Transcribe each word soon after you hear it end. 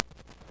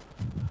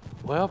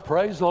Well,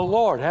 praise the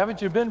Lord.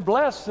 Haven't you been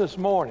blessed this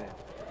morning?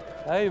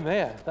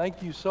 Amen.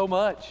 Thank you so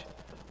much,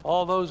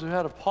 all those who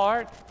had a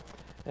part.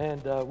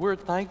 And we're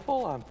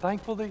thankful. I'm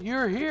thankful that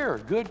you're here.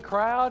 Good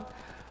crowd.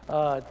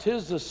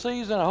 'Tis the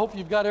season. I hope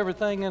you've got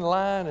everything in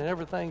line and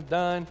everything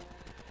done.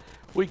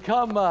 We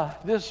come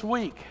this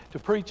week to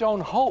preach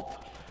on hope.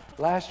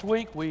 Last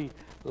week we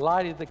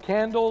lighted the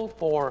candle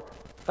for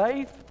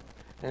faith.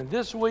 And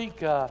this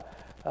week we're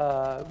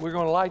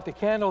going to light the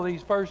candle,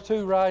 these first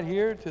two right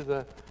here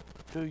to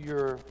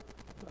your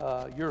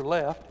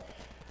left.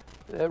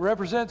 It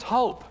represents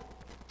hope.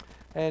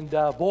 And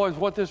boys,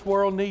 what this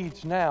world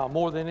needs now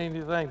more than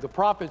anything. The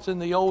prophets in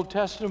the Old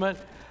Testament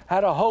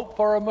had a hope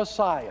for a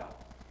Messiah.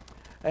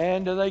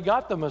 And they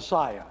got the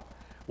Messiah.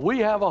 We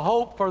have a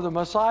hope for the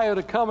Messiah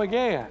to come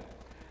again.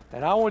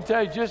 And I want to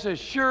tell you, just as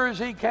sure as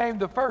he came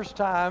the first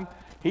time,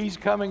 he's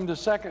coming the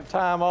second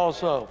time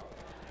also.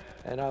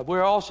 And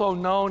we're also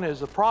known as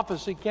the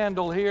prophecy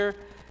candle here.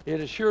 It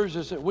assures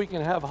us that we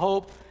can have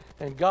hope,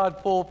 and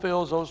God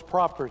fulfills those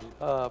prophecies.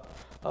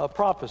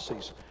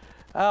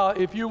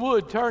 If you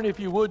would, turn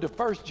to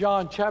 1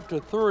 John chapter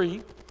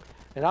 3.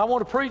 And I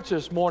want to preach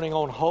this morning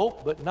on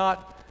hope, but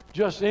not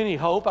just any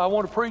hope. I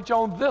want to preach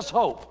on this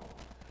hope.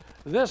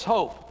 This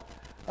hope.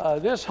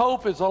 This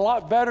hope is a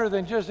lot better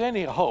than just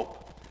any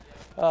hope.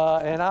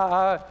 And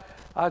I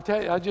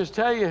just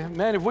tell you,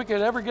 man, if we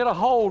could ever get a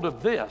hold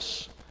of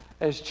this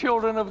as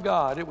children of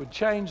God, it would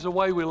change the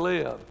way we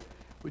live.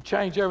 It would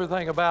change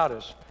everything about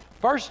us.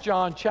 1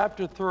 John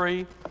chapter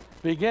 3,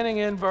 beginning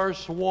in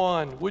verse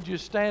 1. Would you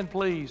stand,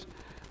 please?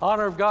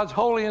 Honor of God's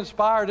holy,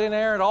 inspired,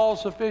 inerrant,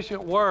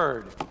 all-sufficient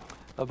word.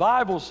 The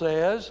Bible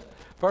says,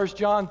 1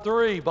 John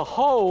 3,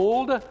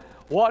 behold,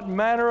 what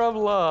manner of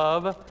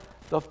love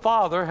the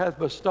Father hath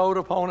bestowed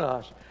upon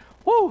us.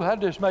 Woo,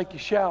 that'd just make you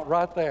shout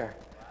right there.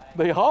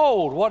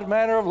 Behold, what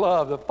manner of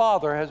love the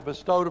Father has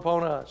bestowed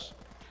upon us,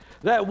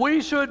 that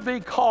we should be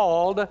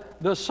called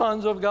the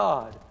sons of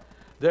God.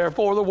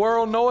 Therefore the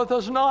world knoweth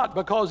us not,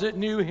 because it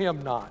knew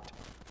him not.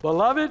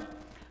 Beloved,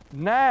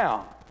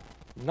 now,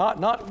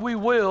 not we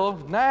will,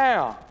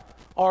 now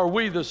are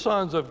we the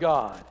sons of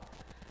God.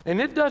 And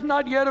it does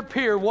not yet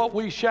appear what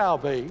we shall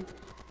be,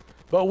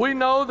 but we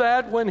know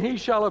that when he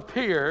shall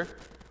appear,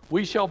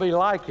 we shall be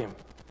like him,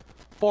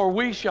 for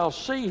we shall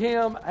see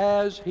him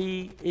as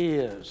he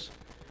is.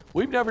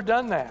 We've never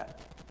done that.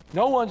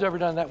 No one's ever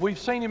done that. We've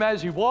seen him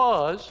as he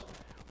was.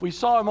 We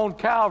saw him on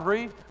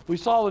Calvary. We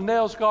saw the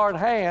nail-scarred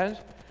hands.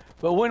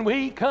 But when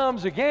he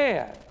comes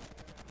again,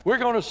 we're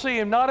going to see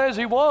him not as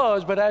he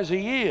was, but as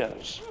he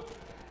is.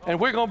 And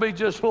we're going to be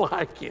just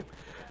like him.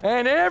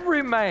 And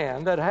every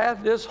man that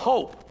hath this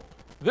hope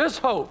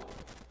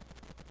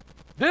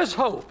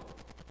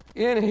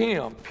in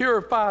him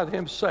purifieth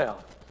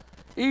himself,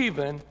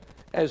 even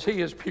as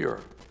he is pure.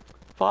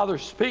 Father,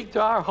 speak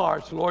to our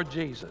hearts, Lord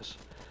Jesus,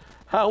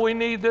 how we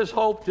need this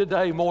hope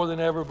today more than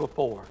ever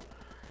before.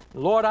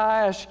 Lord,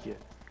 I ask you,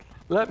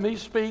 let me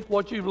speak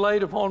what you've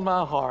laid upon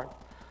my heart.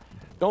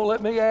 Don't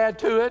let me add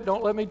to it.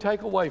 Don't let me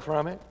take away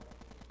from it.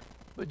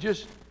 But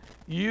just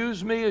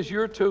use me as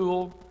your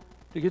tool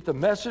to get the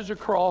message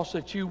across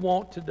that you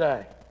want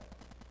today.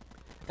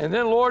 And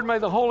then, Lord, may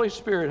the Holy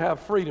Spirit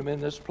have freedom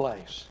in this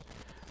place.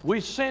 We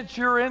sense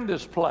you're in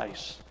this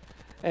place.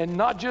 And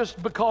not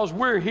just because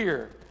we're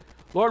here.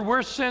 Lord,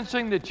 we're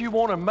sensing that you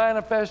want to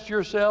manifest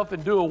yourself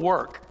and do a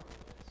work.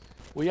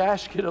 We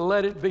ask you to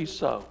let it be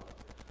so.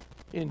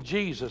 In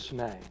Jesus'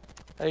 name,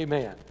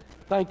 amen.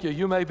 Thank you.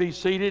 You may be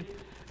seated.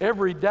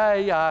 Every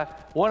day,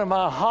 one of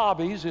my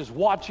hobbies is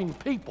watching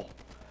people.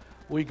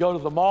 We go to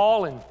the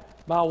mall, and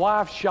my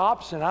wife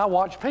shops, and I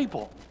watch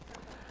people.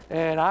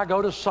 And I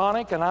go to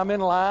Sonic, and I'm in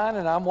line,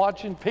 and I'm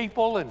watching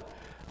people, and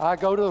I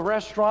go to the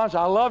restaurants.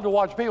 I love to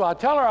watch people. I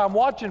tell her I'm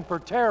watching for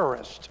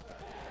terrorists.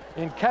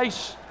 In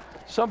case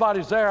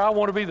somebody's there, I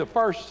want to be the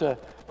first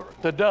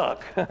to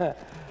duck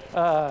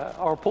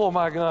or pull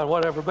my gun,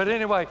 whatever. But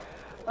anyway,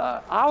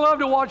 I love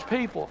to watch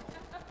people.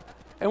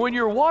 And when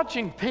you're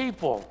watching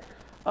people,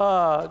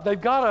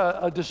 they've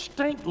got a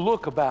distinct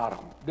look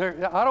about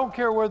them. I don't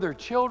care whether they're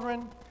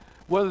children,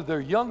 whether they're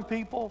young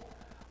people,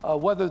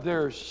 whether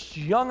they're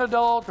young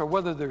adult or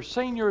whether they're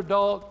senior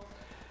adult.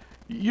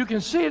 You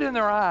can see it in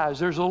their eyes.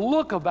 There's a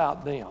look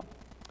about them.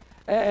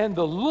 And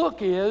the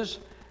look is,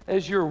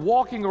 as you're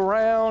walking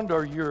around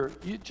or you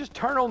just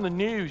turn on the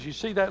news, you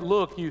see that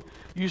look.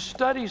 You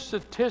study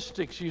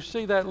statistics, you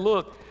see that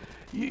look.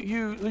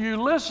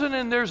 You listen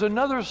and there's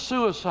another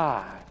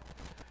suicide.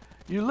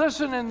 You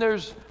listen and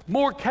there's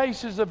more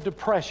cases of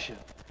depression.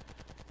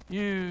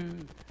 You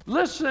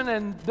listen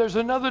and there's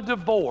another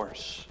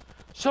divorce.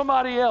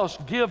 Somebody else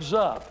gives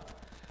up.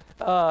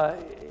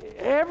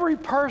 Every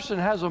person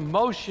has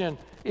emotion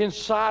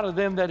inside of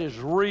them that is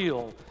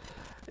real.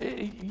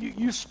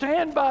 You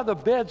stand by the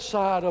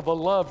bedside of a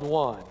loved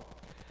one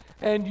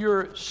and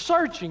you're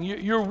searching.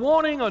 You're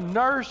wanting a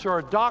nurse or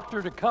a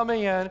doctor to come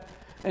in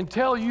and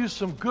tell you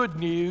some good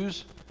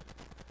news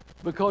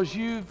because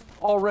you've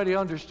already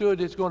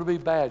understood it's going to be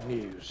bad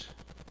news.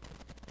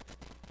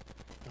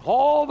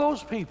 All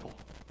those people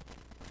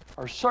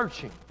are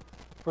searching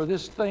for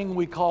this thing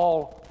we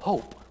call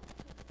hope.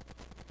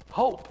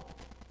 Hope.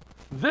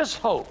 This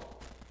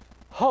hope.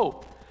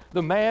 Hope.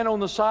 The man on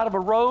the side of a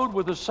road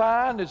with a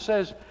sign that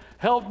says,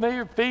 help me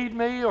or feed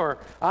me or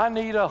I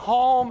need a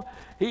home.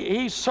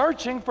 He's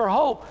searching for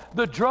hope.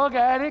 The drug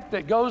addict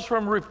that goes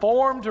from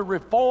reform to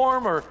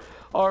reform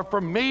or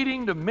from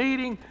meeting to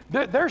meeting,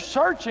 they're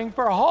searching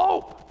for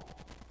hope.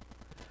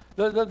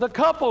 The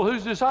couple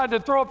who's decided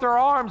to throw up their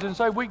arms and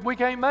say, we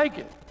can't make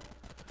it.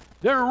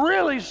 They're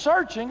really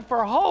searching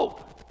for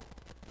hope.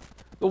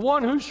 The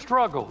one who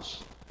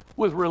struggles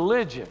with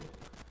religion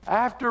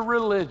after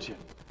religion.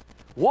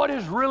 What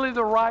is really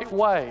the right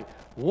way?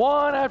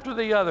 One after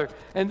the other.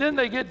 And then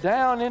they get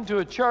down into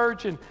a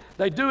church and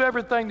they do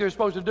everything they're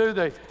supposed to do.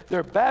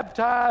 They're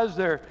baptized,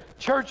 they're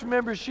church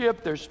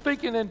membership, they're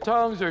speaking in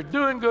tongues, they're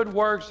doing good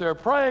works, they're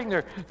praying,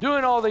 they're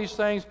doing all these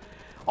things,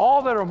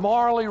 all that are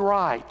morally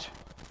right.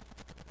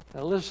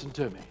 Now listen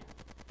to me.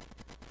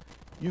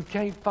 You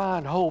can't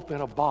find hope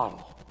in a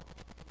bottle.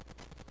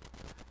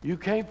 You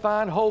can't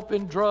find hope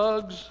in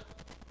drugs.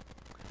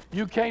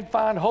 You can't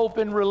find hope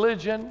in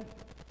religion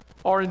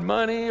or in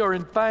money or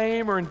in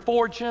fame or in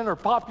fortune or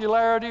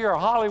popularity or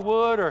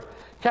Hollywood or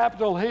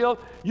Capitol Hill.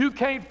 You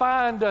can't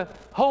find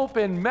hope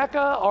in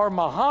Mecca or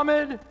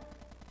Muhammad.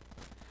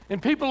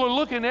 And people are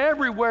looking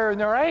everywhere and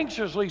they're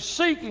anxiously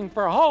seeking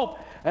for hope.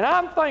 And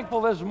I'm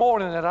thankful this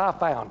morning that I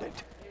found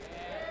it.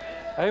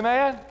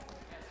 Amen?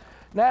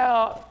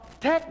 Now,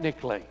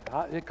 technically,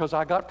 because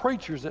I got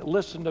preachers that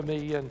listen to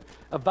me and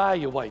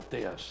evaluate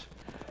this.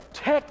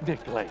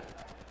 Technically,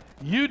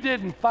 you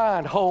didn't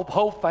find hope,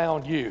 hope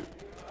found you.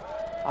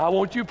 I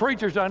want you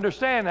preachers to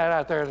understand that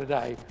out there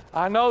today.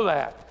 I know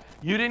that.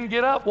 You didn't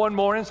get up one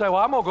morning and say, well,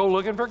 I'm going to go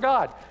looking for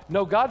God.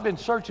 No, God's been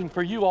searching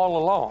for you all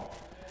along.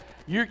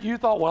 You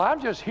thought, well,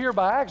 I'm just here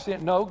by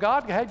accident. No,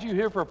 God had you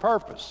here for a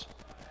purpose.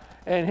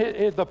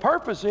 And the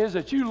purpose is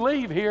that you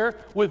leave here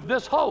with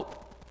this hope.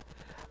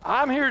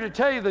 I'm here to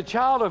tell you, the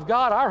child of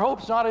God, our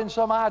hope's not in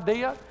some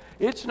idea.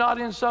 It's not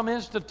in some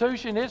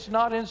institution. It's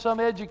not in some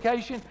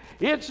education.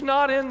 It's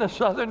not in the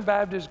Southern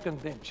Baptist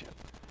Convention.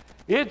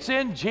 It's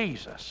in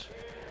Jesus.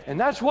 And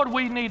that's what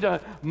we need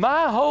to.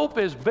 My hope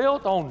is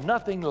built on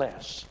nothing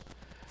less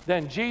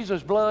than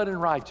Jesus' blood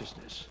and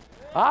righteousness.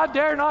 I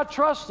dare not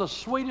trust the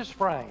sweetest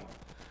frame,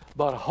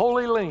 but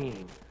wholly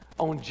lean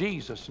on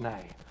Jesus'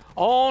 name.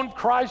 On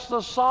Christ the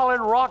solid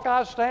rock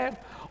I stand.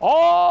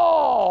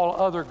 All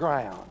other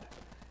ground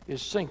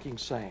is sinking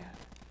sand.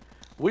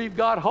 We've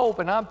got hope,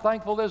 and I'm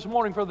thankful this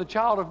morning for the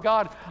child of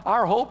God.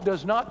 Our hope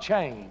does not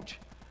change.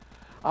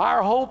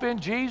 Our hope in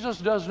Jesus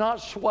does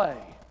not sway.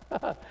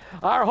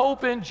 Our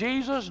hope in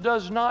Jesus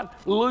does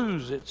not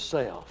lose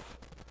itself.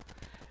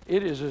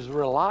 It is as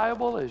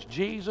reliable as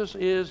Jesus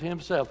is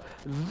himself.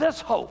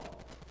 This hope.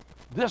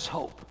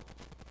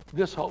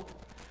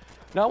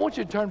 Now I want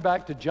you to turn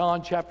back to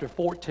John chapter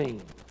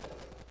 14.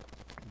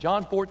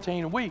 John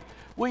 14,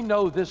 we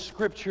know this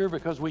scripture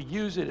because we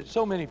use it at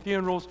so many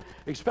funerals,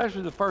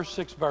 especially the first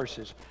 6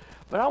 verses.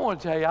 But I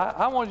want to tell you,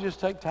 I want to just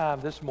take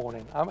time this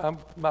morning.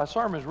 My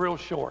sermon is real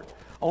short,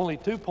 only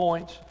 2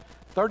 points,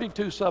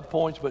 32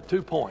 subpoints, but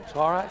 2 points,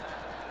 all right?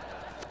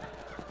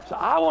 So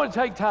I want to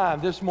take time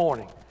this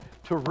morning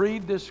to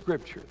read this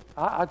scripture.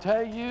 I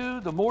tell you,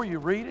 the more you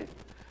read it,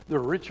 the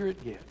richer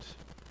it gets.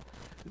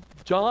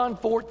 John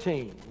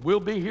 14. We'll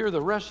be here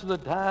the rest of the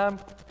time,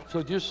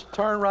 so just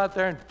turn right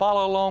there and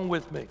follow along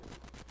with me.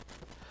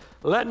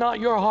 Let not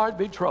your heart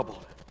be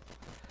troubled.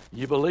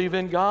 You believe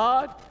in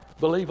God,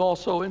 believe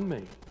also in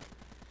me.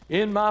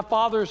 In my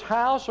Father's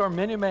house are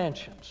many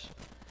mansions.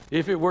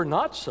 If it were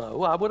not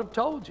so, I would have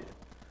told you.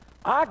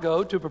 I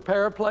go to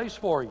prepare a place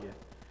for you.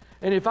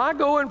 And if I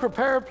go and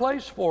prepare a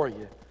place for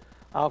you,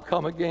 I'll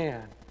come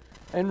again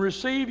and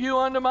receive you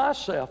unto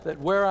myself, that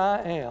where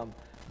I am,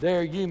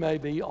 there ye may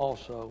be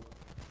also.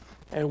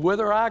 And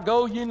whither I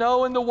go, you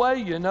know, and the way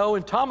you know.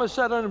 And Thomas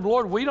said unto him,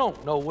 Lord, we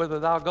don't know whither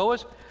thou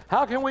goest.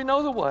 How can we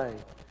know the way?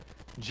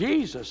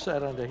 Jesus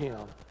said unto him,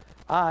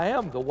 I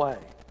am the way,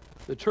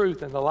 the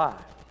truth, and the life.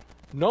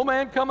 No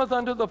man cometh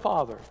unto the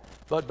Father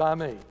but by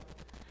me.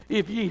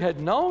 If ye had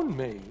known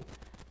me,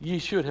 ye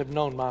should have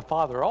known my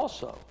Father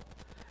also.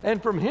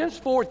 And from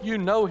henceforth you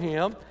know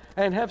him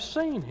and have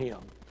seen him.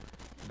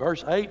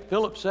 Verse 8,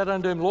 Philip said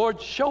unto him, Lord,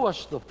 show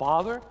us the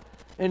Father,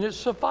 and it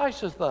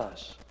sufficeth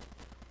us.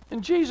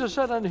 And Jesus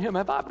said unto him,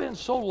 have I been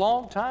so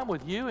long time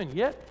with you, and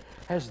yet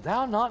hast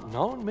thou not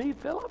known me,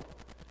 Philip?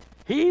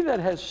 He that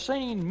has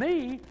seen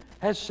me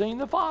has seen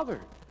the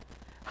Father.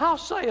 How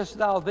sayest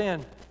thou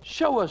then,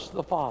 show us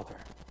the Father?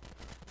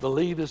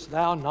 Believest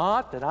thou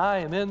not that I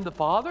am in the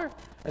Father,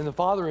 and the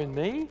Father in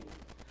me?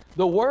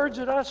 The words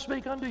that I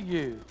speak unto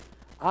you,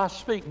 I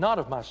speak not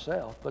of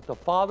myself, but the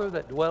Father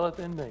that dwelleth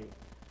in me.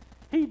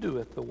 He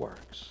doeth the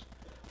works.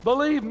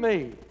 Believe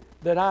me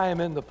that I am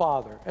in the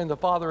Father, and the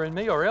Father in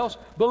me, or else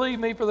believe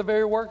me for the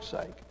very work's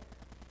sake.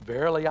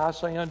 Verily I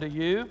say unto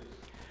you,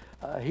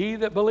 he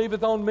that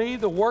believeth on me,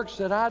 the works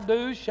that I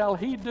do shall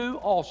he do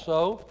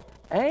also,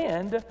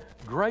 and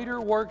greater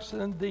works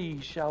than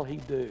these shall he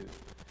do,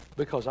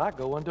 because I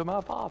go unto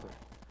my Father.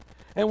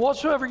 And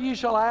whatsoever ye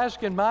shall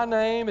ask in my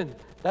name, and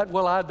that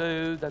will I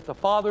do, that the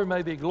Father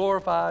may be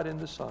glorified in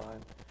the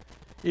Son.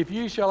 If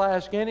ye shall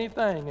ask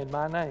anything in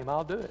my name,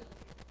 I'll do it.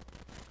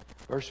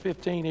 Verse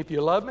 15, if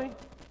you love me,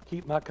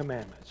 keep my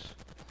commandments.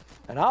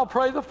 And I'll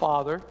pray the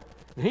Father,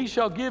 and he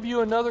shall give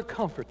you another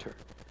comforter,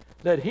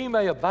 that he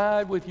may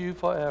abide with you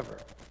forever.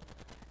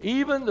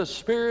 Even the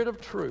Spirit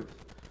of truth,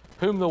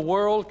 whom the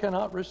world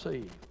cannot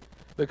receive,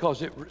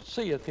 because it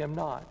seeth him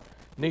not,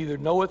 neither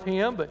knoweth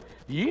him, but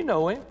ye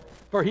know him,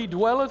 for he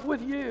dwelleth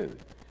with you,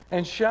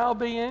 and shall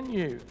be in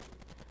you.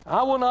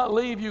 I will not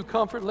leave you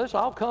comfortless,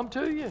 I'll come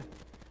to you.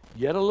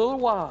 Yet a little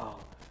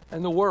while,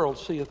 and the world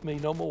seeth me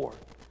no more.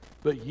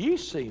 But ye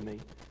see me,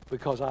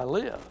 because I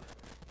live.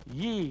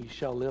 Ye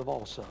shall live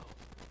also.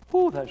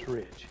 Whew, that's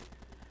rich.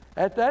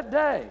 At that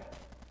day,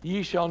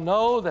 ye shall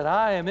know that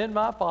I am in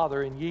my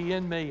Father, and ye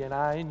in me, and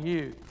I in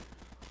you.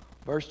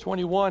 Verse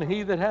 21,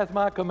 he that hath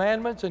my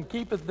commandments and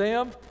keepeth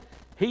them,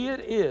 he it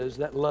is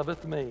that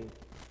loveth me.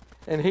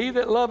 And he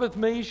that loveth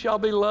me shall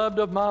be loved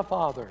of my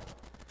Father,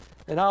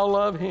 and I'll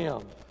love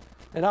him,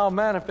 and I'll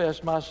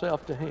manifest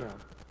myself to him.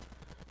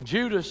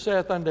 Judas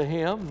saith unto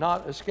him,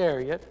 not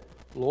Iscariot,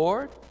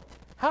 Lord,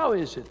 how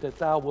is it that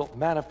thou wilt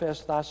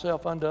manifest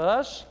thyself unto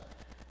us,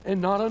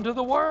 and not unto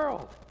the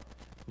world?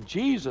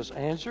 Jesus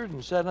answered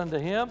and said unto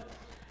him,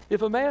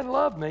 if a man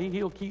love me,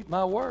 he'll keep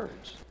my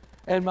words,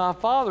 and my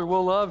Father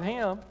will love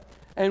him,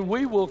 and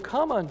we will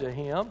come unto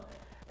him,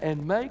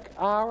 and make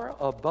our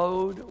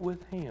abode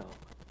with him.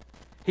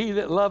 He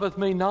that loveth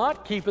me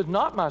not, keepeth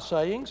not my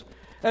sayings,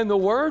 and the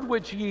word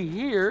which ye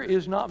hear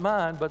is not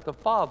mine, but the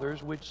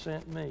Father's which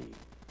sent me.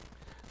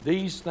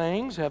 These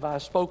things have I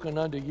spoken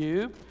unto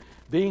you,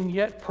 being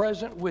yet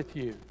present with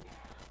you.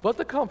 But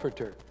the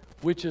Comforter,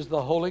 which is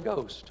the Holy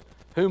Ghost,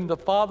 whom the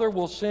Father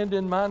will send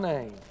in my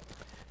name,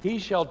 he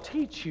shall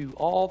teach you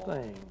all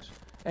things,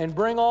 and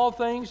bring all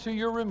things to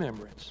your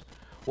remembrance.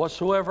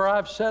 Whatsoever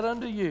I've said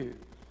unto you,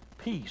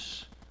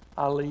 peace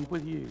I leave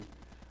with you.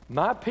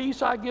 My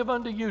peace I give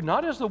unto you,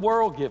 not as the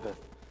world giveth.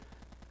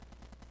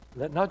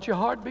 Let not your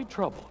heart be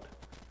troubled,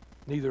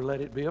 neither let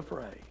it be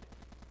afraid.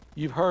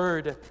 You've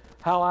heard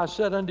how I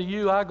said unto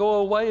you, I go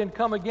away and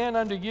come again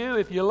unto you.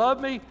 If you love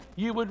me,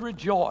 you would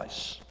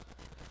rejoice.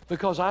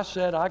 Because I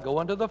said, I go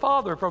unto the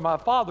Father, for my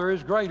Father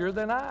is greater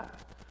than I.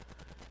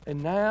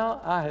 And now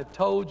I have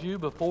told you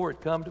before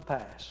it come to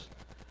pass,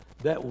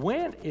 that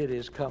when it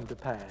is come to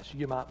pass,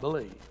 you might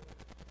believe.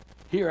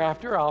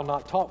 Hereafter I'll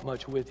not talk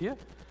much with you,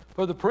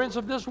 for the prince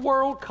of this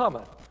world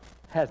cometh,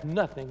 hath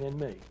nothing in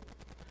me.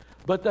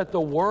 But that the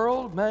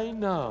world may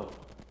know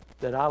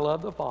that I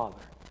love the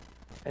Father,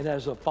 and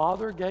as the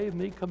Father gave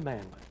me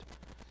commandment,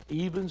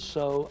 even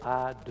so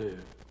I do.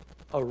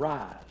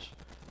 Arise,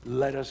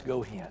 let us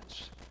go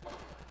hence.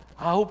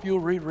 I hope you'll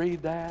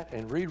reread that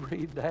and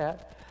reread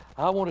that.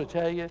 I want to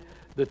tell you,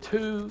 the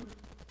two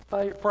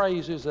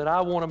phrases that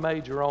I want to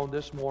major on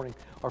this morning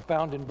are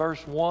found in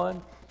verse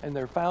 1, and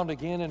they're found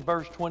again in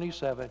verse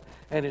 27,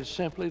 and it's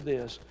simply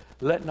this: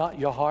 let not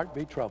your heart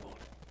be troubled.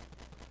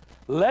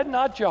 Let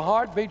not your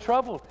heart be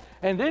troubled.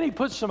 And then he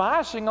puts some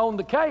icing on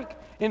the cake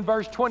in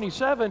verse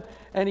 27,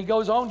 and he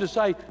goes on to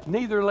say,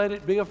 neither let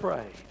it be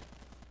afraid.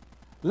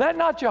 Let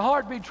not your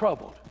heart be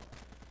troubled,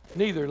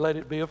 neither let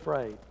it be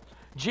afraid.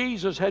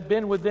 Jesus had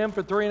been with them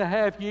for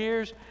 3.5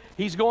 years.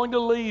 He's going to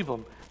leave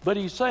them. But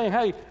he's saying,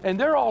 hey, and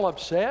they're all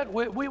upset.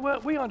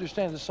 We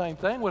understand the same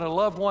thing. When a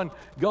loved one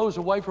goes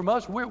away from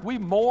us, we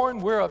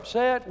mourn, we're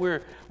upset,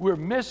 we're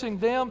missing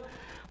them.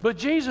 But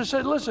Jesus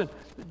said, listen,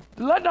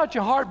 let not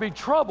your heart be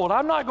troubled.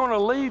 I'm not going to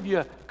leave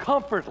you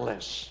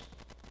comfortless.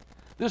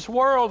 This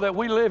world that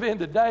we live in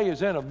today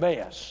is in a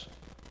mess.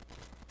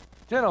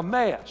 It's in a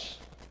mess.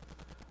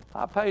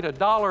 I paid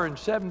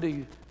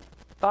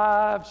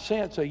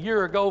 $1.75 a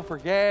year ago for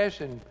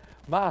gas, and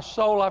my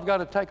soul, I've got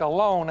to take a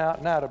loan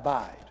out now to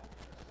buy it.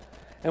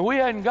 And we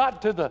hadn't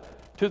got to the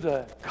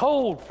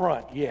cold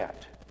front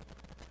yet.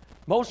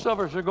 Most of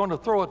us are going to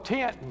throw a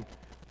tent and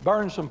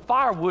burn some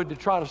firewood to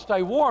try to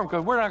stay warm,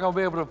 because we're not going to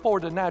be able to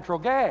afford the natural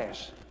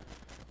gas.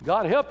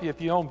 God help you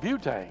if you own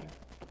butane.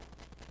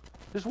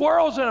 This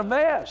world's in a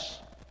mess.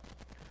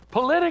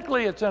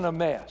 Politically, it's in a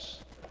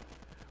mess.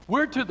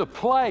 We're to the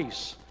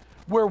place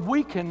where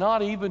we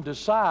cannot even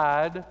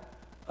decide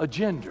a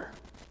gender.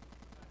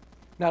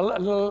 Now,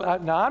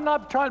 I'm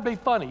not trying to be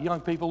funny,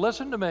 young people.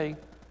 Listen to me.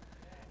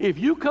 If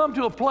you come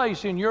to a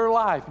place in your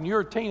life and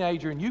you're a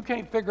teenager and you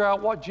can't figure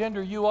out what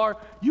gender you are,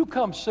 you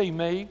come see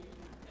me.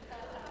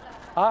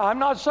 I'm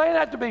not saying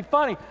that to be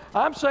funny.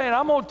 I'm saying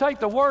I'm going to take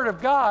the Word of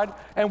God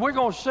and we're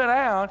going to sit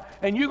down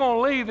and you're going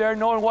to leave there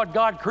knowing what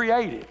God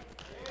created.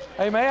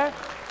 Amen?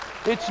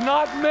 It's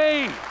not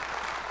me.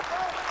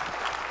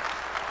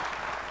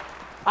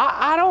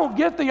 I don't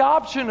get the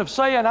option of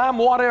saying I'm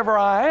whatever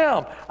I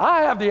am.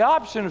 I have the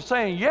option of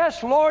saying,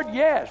 yes, Lord,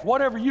 yes.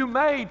 Whatever you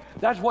made,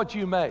 that's what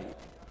you made.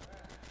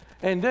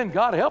 And then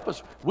God help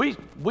us, we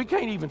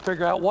can't even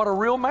figure out what a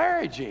real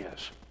marriage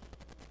is.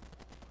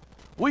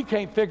 We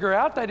can't figure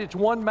out that it's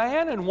one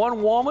man and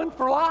one woman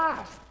for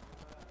life.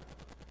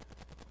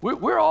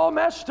 We're all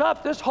messed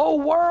up. This whole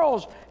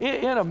world's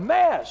in a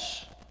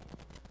mess.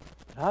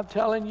 And I'm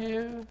telling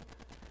you,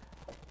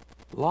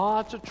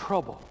 lots of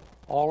trouble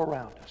all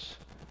around us.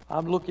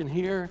 I'm looking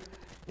here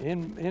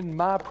in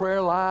my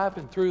prayer life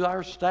and through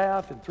our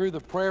staff and through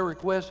the prayer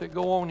requests that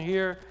go on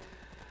here.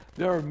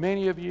 There are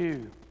many of you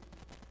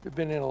who have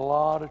been in a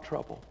lot of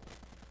trouble.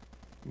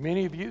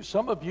 Many of you,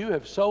 some of you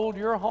have sold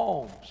your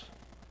homes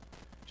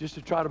just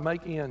to try to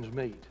make ends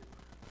meet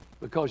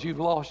because you've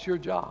lost your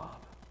job.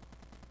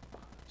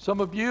 Some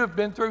of you have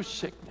been through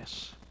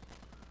sickness.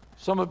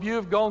 Some of you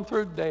have gone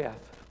through death.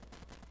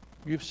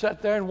 You've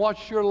sat there and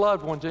watched your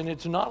loved ones, and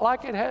it's not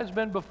like it has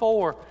been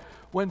before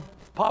when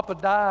Papa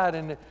died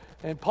and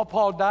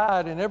Papa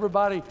died and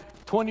everybody,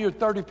 20 or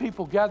 30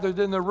 people gathered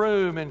in the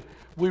room and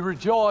we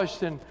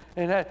rejoiced and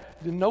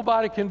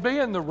nobody can be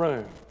in the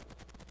room.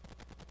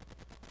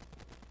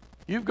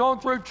 You've gone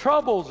through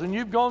troubles and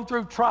you've gone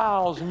through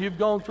trials and you've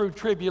gone through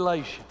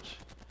tribulations.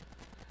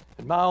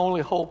 And my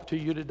only hope to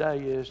you today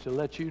is to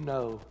let you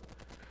know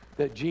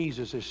that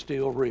Jesus is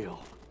still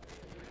real.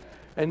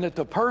 And that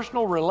the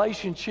personal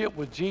relationship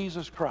with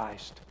Jesus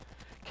Christ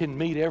can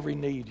meet every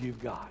need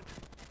you've got.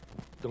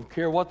 Don't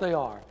care what they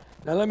are.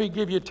 Now let me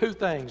give you two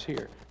things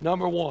here.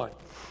 Number one,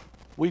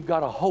 we've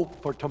got a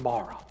hope for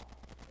tomorrow.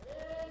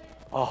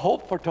 A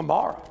hope for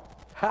tomorrow.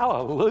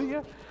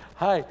 Hallelujah.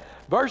 Hey,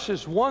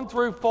 verses 1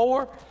 through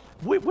 4,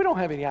 we don't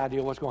have any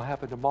idea what's going to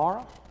happen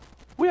tomorrow.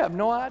 We have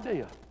no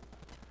idea.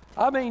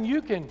 I mean,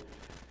 you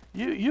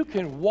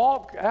can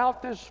walk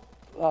out this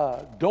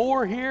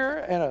door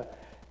here, and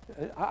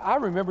I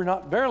remember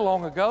not very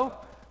long ago,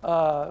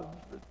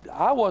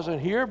 I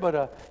wasn't here, but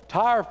a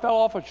tire fell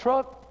off a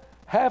truck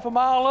half a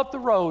mile up the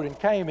road and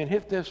came and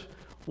hit this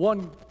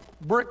one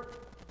brick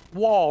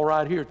wall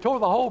right here. Tore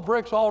the whole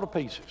bricks all to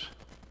pieces.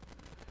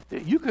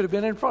 You could have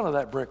been in front of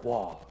that brick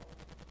wall.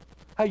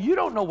 Hey, you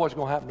don't know what's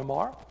going to happen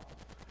tomorrow.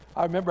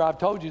 I remember I've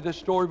told you this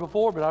story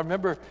before, but I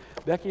remember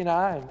Becky and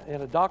I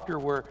and a doctor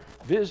were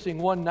visiting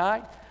one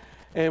night,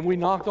 and we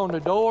knocked on the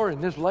door,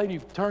 and this lady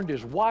turned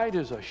as white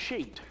as a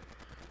sheet.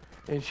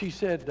 And she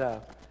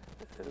said,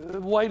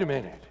 wait a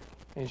minute.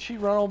 And she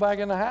ran on back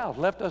in the house,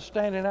 left us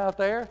standing out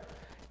there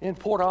in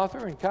Port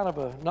Arthur in kind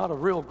of not a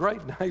real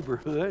great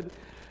neighborhood.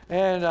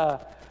 And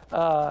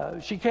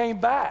she came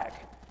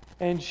back,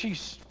 and she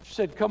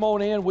said, come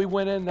on in. We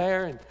went in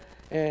there,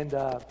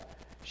 and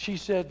she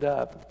said,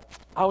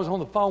 I was on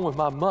the phone with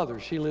my mother.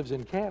 She lives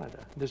in Canada.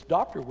 This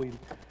doctor we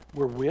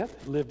were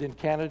with lived in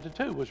Canada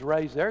too, was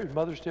raised there. His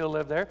mother still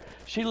lived there.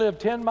 She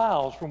lived 10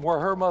 miles from where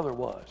her mother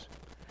was.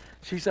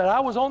 She said, I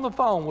was on the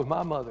phone with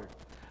my mother.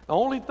 The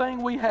only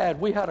thing we had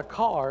a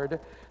card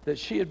that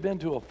she had been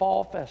to a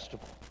fall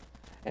festival.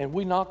 And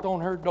we knocked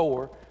on her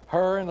door,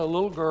 her and a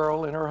little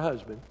girl and her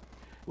husband.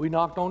 We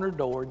knocked on her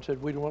door and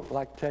said, we'd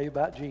like to tell you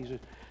about Jesus.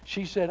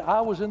 She said,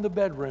 I was in the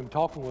bedroom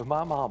talking with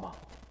my mama.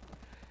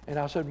 And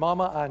I said,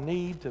 Mama, I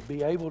need to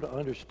be able to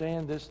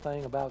understand this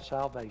thing about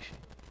salvation.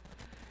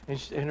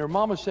 And her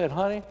mama said,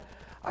 honey,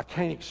 I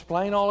can't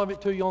explain all of it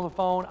to you on the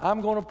phone.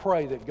 I'm going to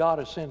pray that God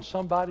will send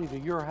somebody to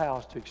your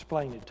house to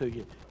explain it to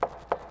you.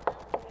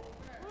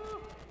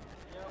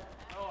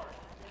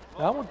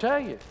 Now, I'm going to tell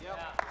you,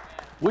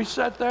 we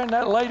sat there and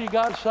that lady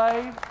got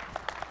saved.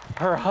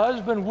 Her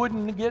husband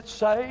wouldn't get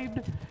saved.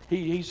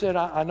 He said,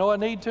 I know I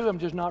need to. I'm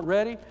just not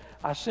ready.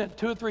 I sent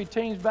 2 or 3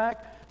 teams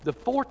back. The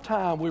 4th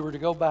time we were to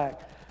go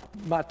back,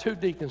 my 2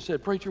 deacons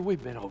said, Preacher,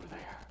 we've been over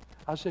there.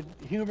 I said,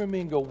 humor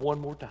me and go one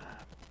more time.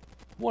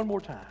 One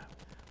more time.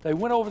 They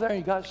went over there and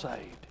he got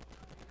saved.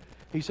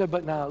 He said,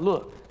 but now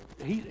look,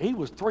 he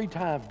was 3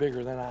 times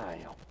bigger than I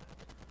am.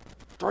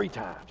 3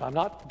 times. I'm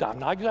not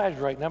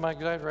exaggerating. Am I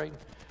exaggerating?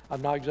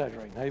 I'm not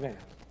exaggerating. Amen.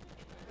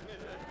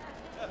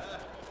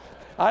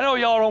 I know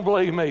y'all don't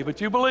believe me,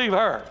 but you believe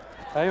her.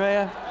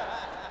 Amen.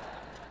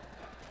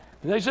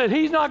 And they said,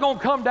 he's not going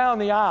to come down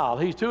the aisle.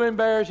 He's too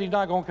embarrassed. He's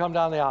not going to come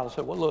down the aisle. I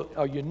said, well, look,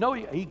 you know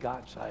he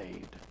got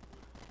saved.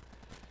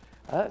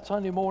 That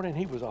Sunday morning,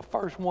 he was the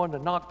first one to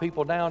knock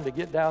people down to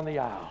get down the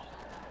aisle.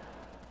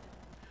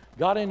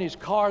 Got in his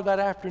car that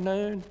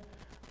afternoon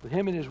with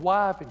him and his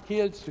wife and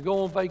kids to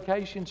go on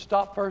vacation.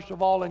 Stopped first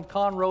of all in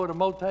Conroe at a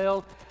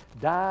motel.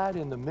 Died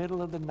in the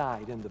middle of the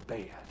night in the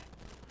bed.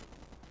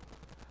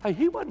 Hey,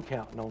 he wasn't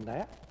counting on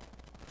that.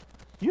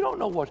 You don't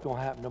know what's going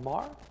to happen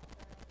tomorrow.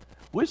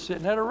 We're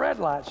sitting at a red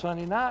light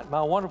Sunday night.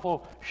 My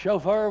wonderful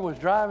chauffeur was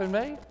driving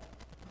me.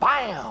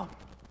 Bam!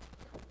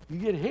 You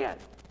get hit.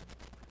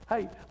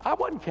 Hey, I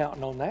wasn't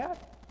counting on that.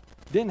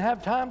 Didn't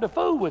have time to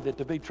fool with it,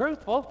 to be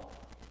truthful.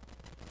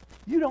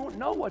 You don't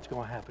know what's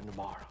going to happen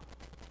tomorrow.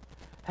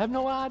 Have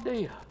no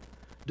idea.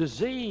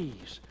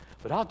 Disease.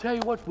 But I'll tell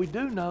you what we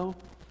do know,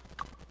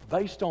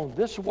 based on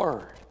this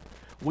word,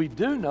 we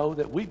do know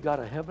that we've got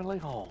a heavenly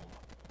home.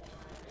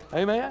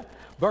 Amen?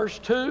 Verse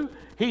 2,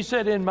 he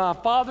said, in my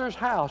Father's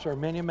house are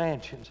many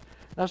mansions.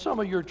 Now, some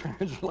of your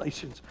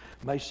translations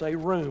may say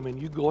room,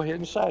 and you go ahead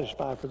and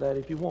satisfy for that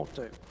if you want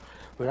to.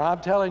 But I'm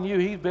telling you,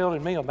 he's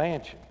building me a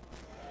mansion.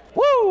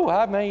 Woo! Woo!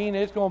 I mean,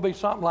 it's going to be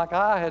something like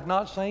eye had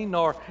not seen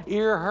nor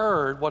ear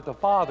heard what the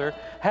Father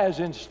has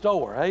in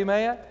store.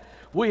 Amen?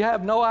 We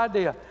have no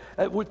idea.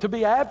 To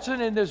be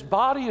absent in this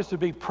body is to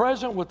be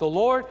present with the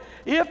Lord.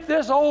 If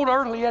this old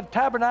earthly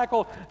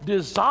tabernacle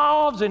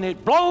dissolves and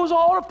it blows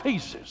all to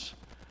pieces,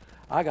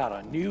 I got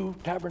a new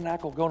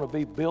tabernacle going to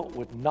be built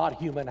with not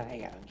human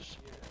hands.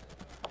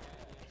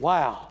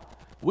 Wow.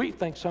 We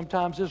think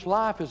sometimes this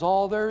life is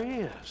all there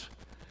is.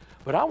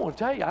 But I want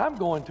to tell you, I'm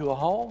going to a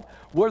home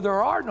where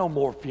there are no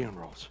more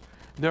funerals.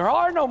 There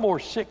are no more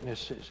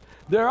sicknesses.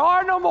 There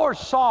are no more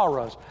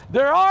sorrows.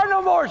 There are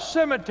no more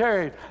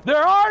cemeteries.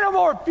 There are no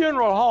more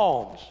funeral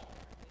homes.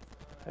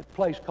 That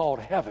place called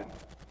heaven.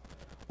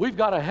 We've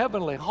got a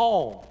heavenly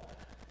home.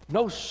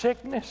 No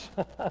sickness.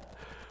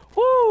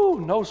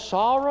 Woo! No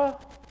sorrow.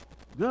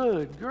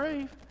 Good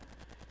grief.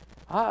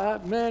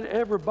 Man,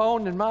 every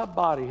bone in my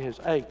body has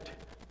ached.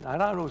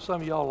 And I know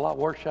some of y'all are a lot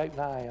worse shape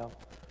than I am.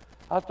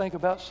 I think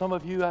about some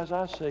of you as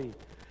I see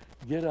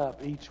get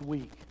up each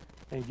week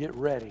and get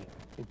ready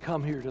and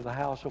come here to the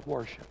house of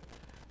worship.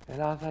 And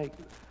I think,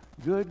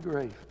 good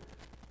grief,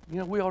 you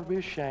know, we ought to be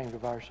ashamed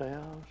of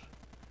ourselves.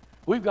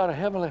 We've got a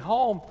heavenly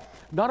home.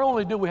 Not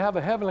only do we have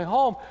a heavenly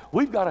home,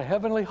 we've got a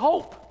heavenly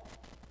hope.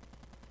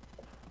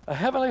 A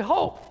heavenly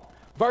hope.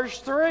 Verse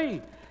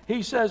 3,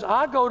 he says,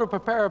 I go to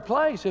prepare a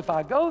place. If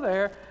I go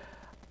there,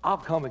 I'll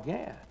come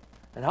again,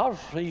 and I'll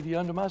receive you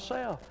unto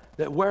myself,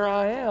 that where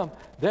I am,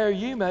 there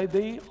you may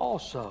be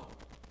also.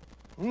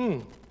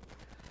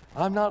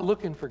 I'm not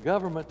looking for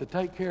government to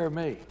take care of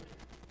me.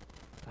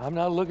 I'm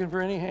not looking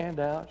for any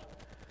handouts.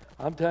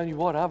 I'm telling you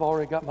what, I've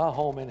already got my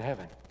home in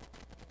heaven.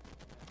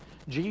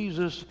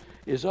 Jesus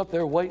is up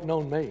there waiting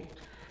on me.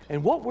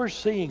 And what we're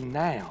seeing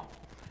now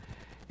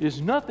is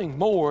nothing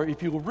more.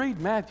 If you'll read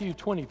Matthew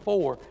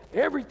 24,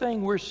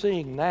 everything we're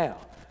seeing now,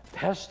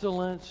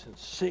 pestilence and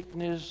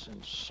sickness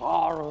and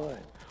sorrow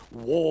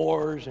and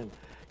wars, and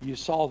you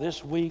saw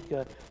this week,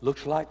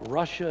 looks like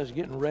Russia is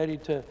getting ready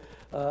to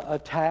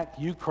attack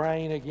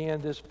Ukraine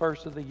again this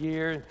first of the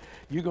year, and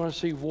you're going to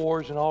see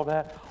wars and all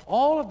that.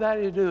 All of that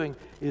is doing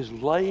is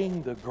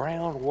laying the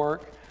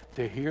groundwork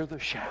to hear the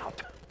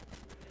shout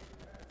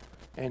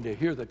and to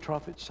hear the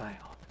trumpet sound.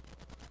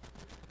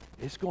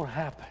 It's going to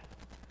happen.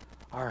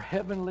 Our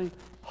heavenly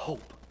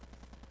hope.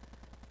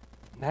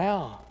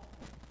 Now,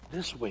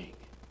 this week,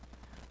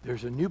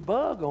 there's a new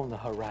bug on the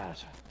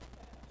horizon.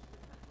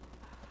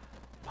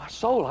 My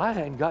soul, I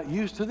hadn't got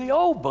used to the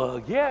old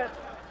bug yet.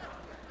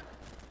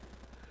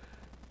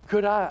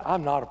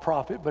 I'm not a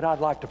prophet, but I'd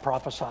like to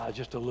prophesy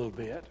just a little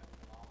bit.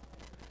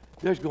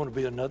 There's going to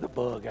be another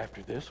bug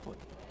after this one.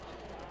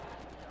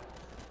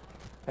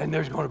 And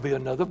there's going to be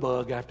another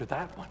bug after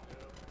that one.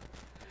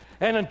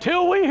 And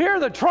until we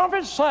hear the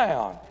trumpet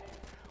sound,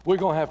 we're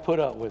going to have to put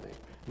up with it.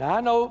 Now,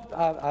 I know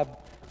I'm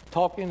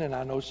talking, and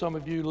I know some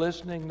of you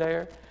listening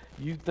there,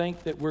 you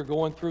think that we're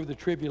going through the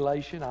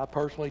tribulation. I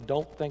personally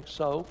don't think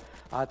so.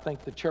 I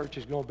think the church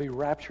is going to be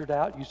raptured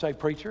out. You say,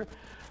 preacher,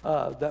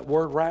 that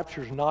word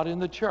rapture is not in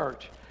the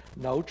church.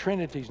 No,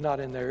 Trinity's not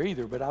in there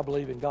either, but I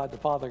believe in God the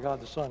Father,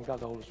 God the Son, God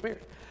the Holy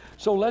Spirit.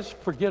 So let's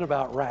forget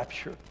about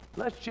rapture.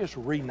 Let's just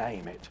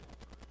rename it.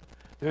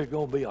 There's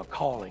going to be a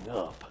calling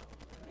up.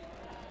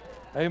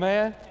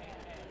 Amen?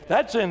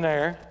 That's in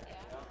there.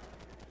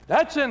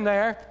 That's in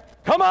there.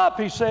 Come up,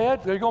 he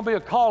said. There's going to be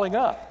a calling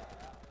up.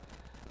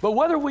 But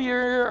whether we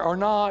are here or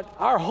not,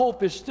 our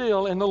hope is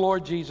still in the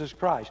Lord Jesus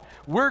Christ.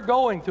 We're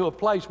going to a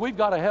place. We've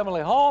got a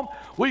heavenly home.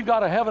 We've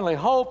got a heavenly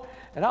hope.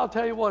 And I'll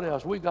tell you what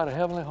else. We've got a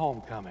heavenly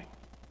homecoming.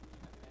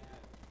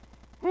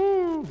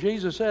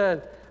 Jesus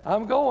said,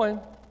 I'm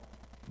going,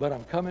 but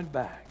I'm coming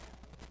back.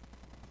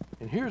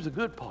 And here's the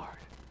good part.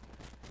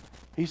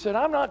 He said,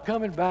 I'm not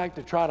coming back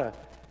to try to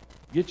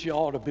get you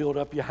all to build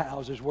up your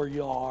houses where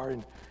you are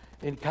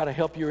and kind of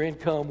help your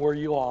income where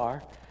you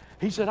are.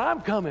 He said,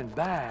 I'm coming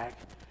back,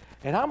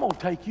 and I'm going to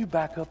take you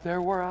back up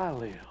there where I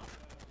live.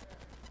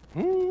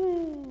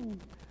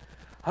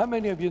 How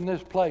many of you in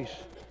this place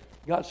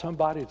got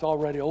somebody that's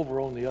already over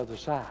on the other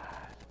side?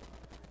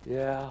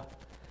 Yeah.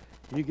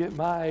 You get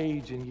my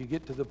age and you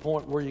get to the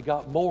point where you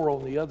got more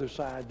on the other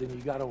side than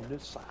you got on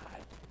this side.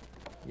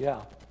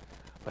 Yeah.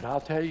 But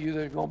I'll tell you,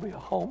 there's going to be a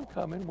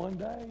homecoming one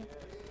day.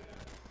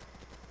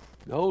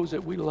 Those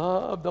that we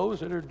love, those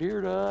that are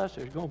dear to us,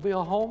 there's going to be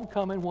a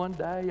homecoming one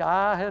day.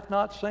 Eye hath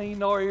not seen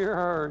nor ear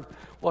heard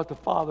what the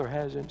Father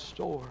has in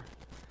store.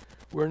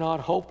 We're not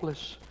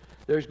hopeless.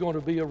 There's going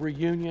to be a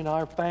reunion,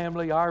 our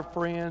family, our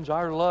friends,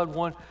 our loved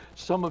one.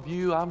 Some of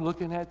you I'm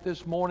looking at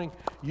this morning,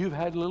 you've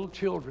had little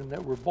children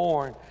that were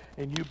born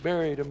and you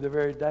buried them the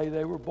very day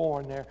they were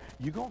born there.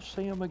 You're going to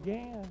see them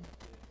again.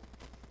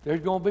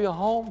 There's going to be a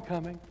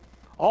homecoming.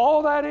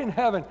 All that in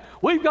heaven.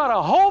 We've got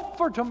a hope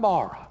for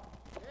tomorrow.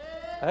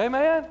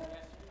 Amen?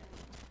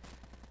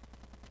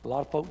 A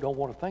lot of folk don't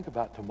want to think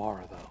about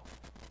tomorrow, though.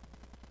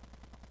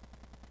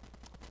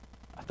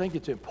 I think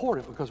it's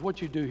important because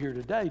what you do here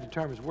today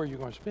determines where you're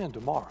going to spend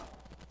tomorrow.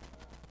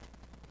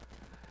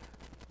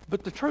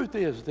 But the truth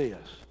is this.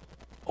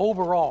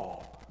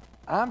 Overall,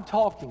 I'm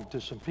talking to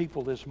some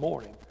people this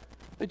morning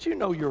that you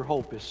know your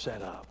hope is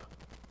set up.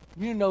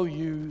 You know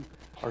you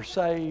are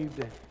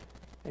saved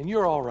and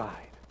you're all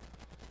right.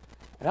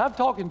 And I'm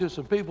talking to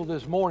some people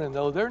this morning,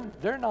 though,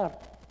 they're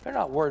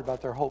not worried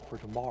about their hope for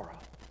tomorrow.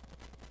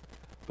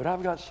 But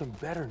I've got some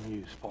better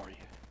news for you.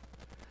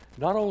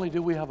 Not only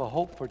do we have a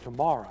hope for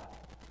tomorrow,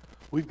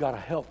 we've got a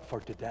help for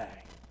today.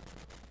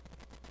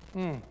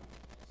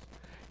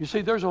 You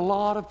see, there's a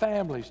lot of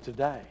families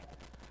today.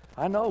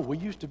 I know, we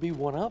used to be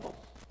one of them.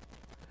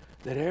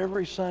 That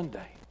every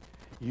Sunday,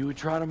 you would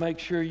try to make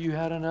sure you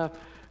had enough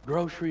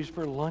groceries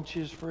for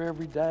lunches for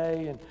every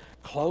day, and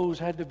clothes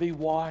had to be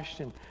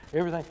washed and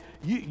everything.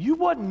 You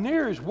wasn't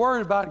near as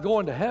worried about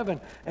going to heaven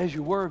as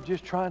you were of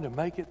just trying to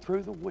make it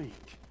through the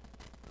week.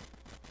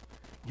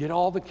 Get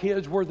all the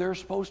kids where they're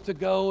supposed to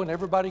go, and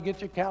everybody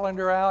get your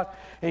calendar out,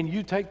 and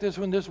you take this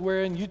one this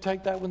way, and you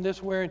take that one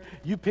this way, and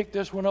you pick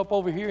this one up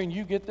over here, and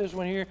you get this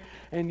one here,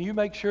 and you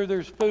make sure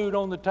there's food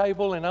on the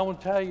table. And I want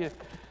to tell you,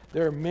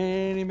 there are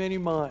many, many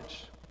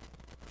months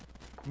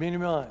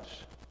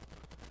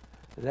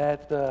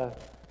that the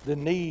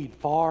need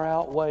far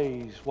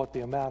outweighs what the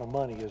amount of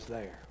money is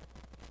there.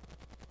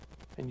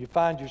 And you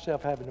find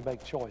yourself having to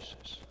make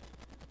choices.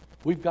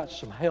 We've got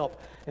some help.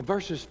 And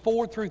verses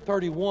 4 through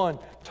 31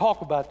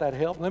 talk about that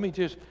help. Let me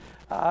just,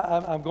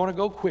 I'm going to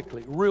go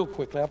quickly, real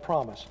quickly, I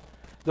promise.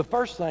 The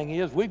first thing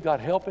is we've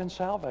got help in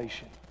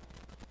salvation.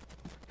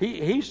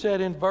 He said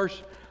in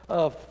verse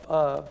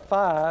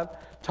 5,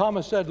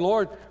 Thomas said,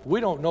 Lord, we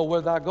don't know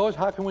where thou goest.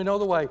 How can we know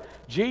the way?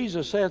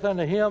 Jesus saith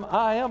unto him,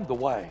 I am the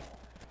way.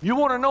 You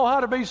want to know how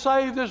to be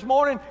saved this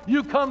morning?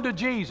 You come to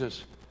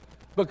Jesus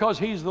because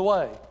he's the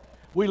way.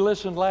 We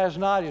listened last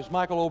night as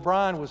Michael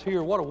O'Brien was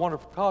here. What a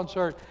wonderful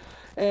concert.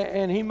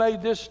 And he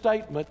made this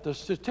statement. The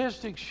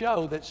statistics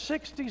show that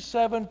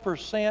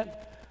 67%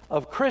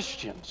 of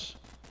Christians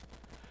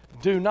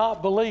do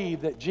not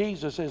believe that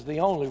Jesus is the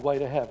only way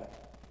to heaven.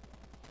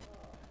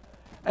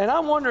 And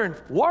I'm wondering,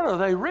 what are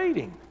they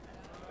reading?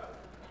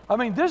 I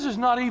mean, this is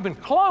not even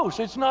close.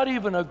 It's not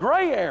even a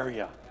gray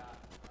area.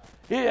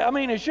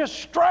 It's just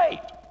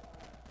straight.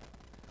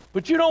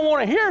 But you don't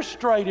want to hear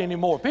straight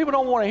anymore. People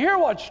don't want to hear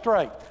what's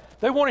straight.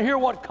 They want to hear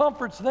what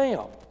comforts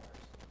them.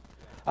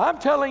 I'm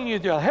telling you,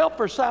 the help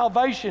for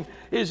salvation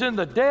is in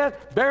the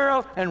death,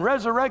 burial, and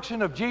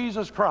resurrection of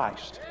Jesus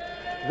Christ.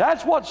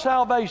 That's what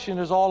salvation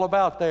is all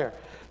about there.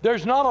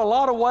 There's not a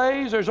lot of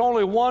ways. There's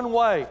only one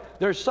way.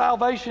 There's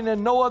salvation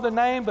in no other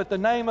name but the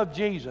name of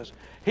Jesus.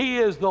 He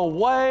is the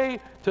way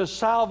to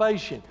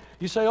salvation.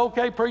 You say,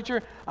 okay,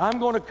 preacher, I'm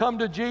going to come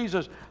to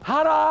Jesus.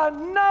 How do I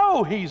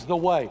know he's the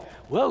way?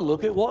 Well,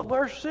 look at what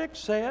verse 6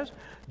 says.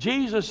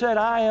 Jesus said,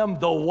 I am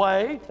the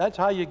way. That's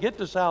how you get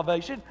to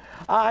salvation.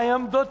 I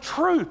am the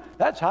truth.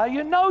 That's how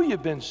you know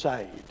you've been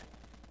saved.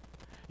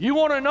 You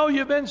want to know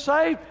you've been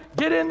saved?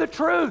 Get in the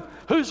truth.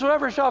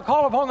 Whosoever shall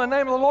call upon the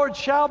name of the Lord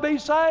shall be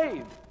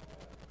saved.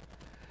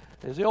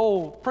 As the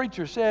old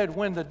preacher said,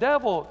 when the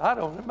devil,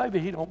 maybe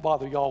he don't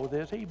bother y'all with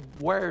this, he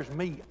wears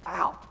me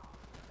out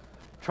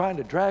trying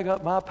to drag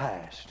up my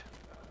past.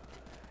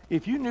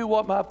 If you knew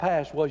what my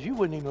past was, you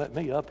wouldn't even let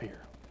me up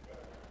here.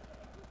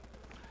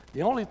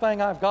 The only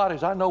thing I've got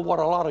is I know what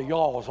a lot of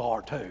y'all's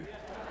are too.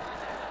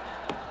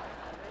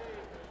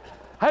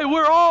 Hey,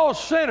 we're all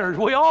sinners.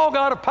 We all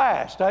got a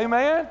past,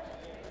 amen?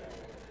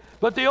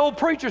 But the old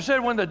preacher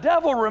said, when the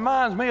devil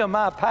reminds me of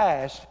my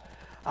past,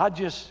 I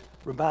just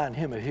remind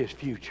him of his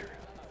future.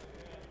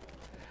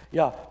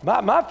 Yeah,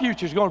 my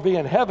future's going to be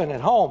in heaven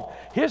at home.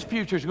 His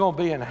future's going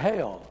to be in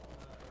hell.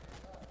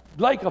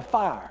 Lake of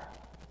fire.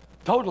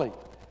 Totally.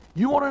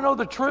 You want to know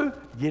the truth?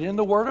 Get in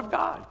the Word of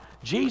God.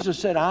 Jesus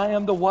said, I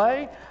am the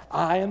way,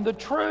 I am the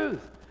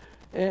truth.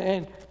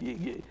 And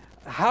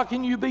how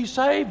can you be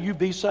saved? You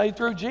be saved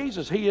through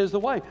Jesus. He is the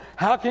way.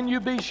 How can you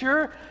be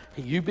sure?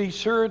 You be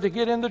sure to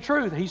get in the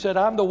truth. He said,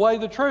 I'm the way,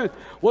 the truth.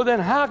 Well, then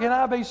how can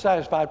I be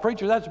satisfied?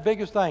 Preacher, that's the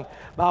biggest thing.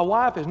 My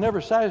wife is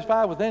never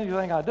satisfied with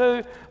anything I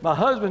do. My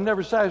husband's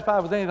never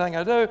satisfied with anything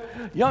I do.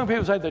 Young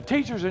people say the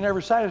teachers are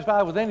never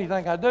satisfied with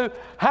anything I do.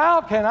 How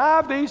can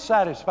I be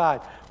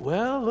satisfied?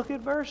 Well, look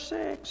at verse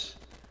 6.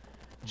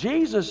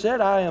 Jesus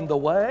said, I am the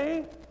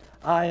way,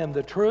 I am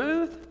the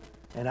truth,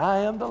 and I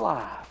am the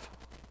life.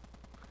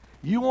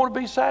 You want to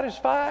be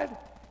satisfied?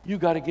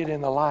 You've got to get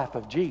in the life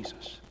of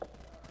Jesus.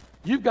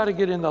 You've got to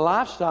get in the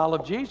lifestyle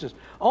of Jesus.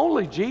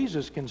 Only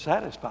Jesus can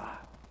satisfy.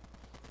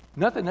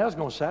 Nothing else is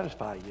going to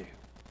satisfy you.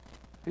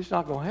 It's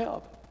not going to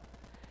help.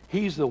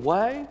 He's the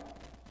way,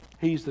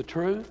 he's the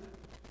truth,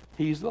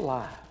 he's the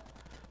life.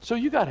 So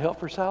you got help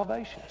for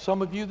salvation.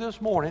 Some of you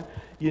this morning,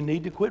 you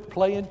need to quit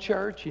playing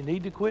church. You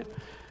need to quit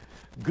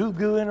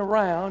goo-gooing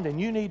around, and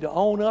you need to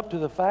own up to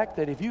the fact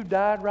that if you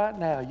died right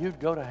now, you'd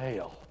go to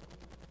hell.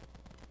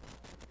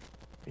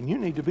 And you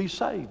need to be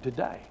saved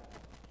today.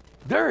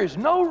 There is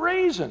no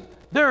reason,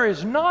 there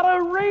is not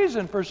a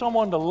reason for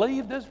someone to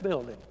leave this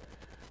building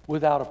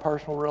without a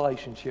personal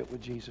relationship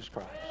with Jesus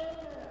Christ.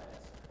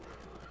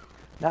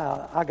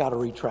 Now, I got to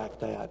retract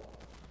that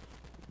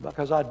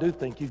because I do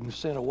think you can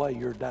send away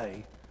your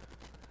day.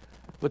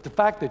 But the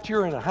fact that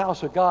you're in the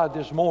house of God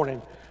this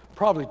morning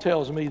probably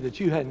tells me that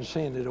you hadn't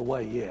sent it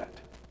away yet.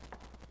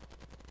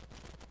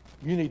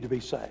 You need to be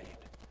saved.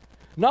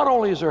 Not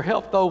only is there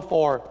help, though,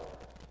 for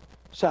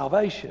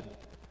salvation,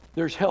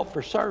 there's help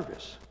for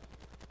service.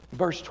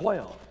 Verse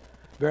 12,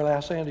 verily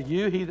I say unto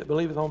you, he that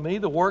believeth on me,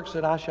 the works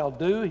that I shall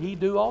do, he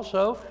do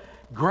also.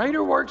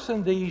 Greater works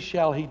than these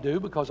shall he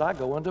do, because I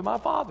go unto my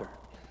Father.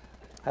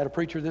 I had a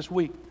preacher this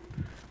week.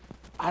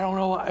 I don't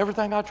know,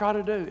 everything I try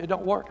to do, it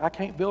don't work. I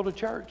can't build a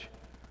church.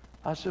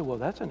 I said, well,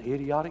 that's an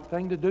idiotic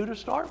thing to do to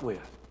start with.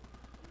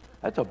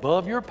 That's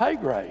above your pay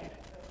grade.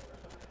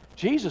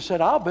 Jesus said,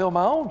 I'll build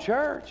my own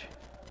church.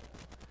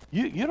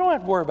 You don't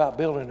have to worry about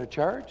building a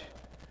church.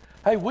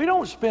 Hey, we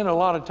don't spend a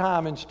lot of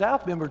time in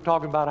staff members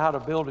talking about how to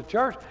build a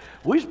church.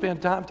 We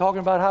spend time talking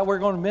about how we're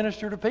going to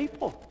minister to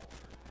people.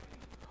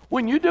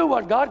 When you do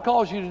what God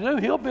calls you to do,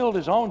 He'll build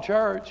His own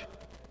church.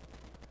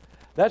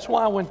 That's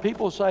why when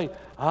people say,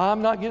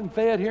 I'm not getting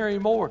fed here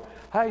anymore.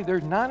 Hey,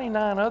 there's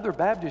 99 other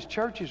Baptist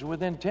churches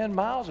within 10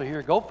 miles of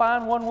here. Go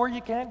find one where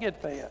you can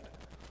get fed.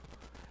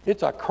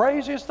 It's the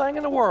craziest thing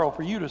in the world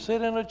for you to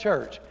sit in a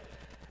church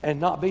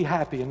and not be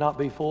happy and not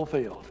be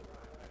fulfilled.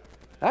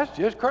 That's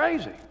just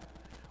crazy.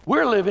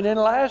 We're living in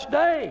the last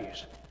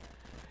days.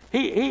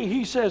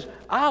 He says,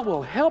 I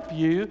will help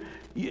you.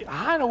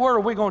 How in the world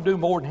are we going to do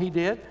more than He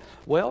did?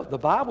 Well, the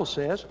Bible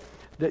says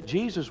that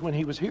Jesus, when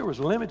He was here, was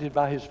limited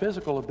by His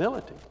physical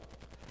ability.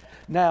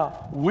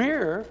 Now,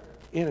 we're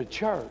in a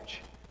church.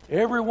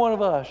 Every one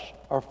of us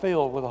are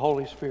filled with the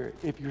Holy Spirit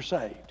if you're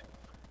saved.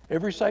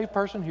 Every saved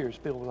person here is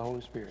filled with the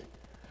Holy Spirit.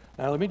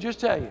 Now, let me just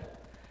tell you,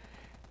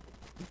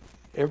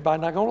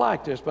 everybody's not going to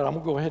like this, but I'm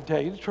going to go ahead and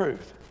tell you the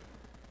truth.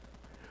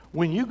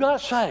 When you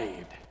got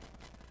saved,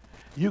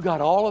 you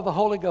got all of the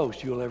Holy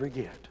Ghost you'll ever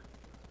get.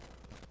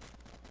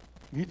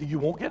 You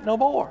won't get no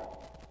more.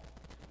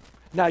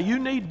 Now, you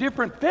need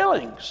different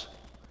fillings.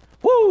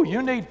 Woo,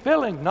 you need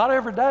filling, not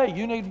every day.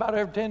 You need about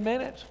every 10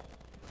 minutes.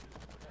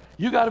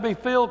 You got to be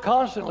filled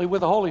constantly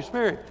with the Holy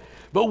Spirit.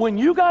 But when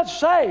you got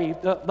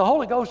saved, the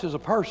Holy Ghost is a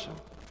person.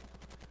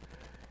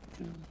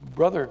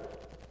 Brother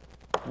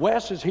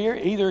Wes is here.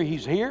 Either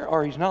he's here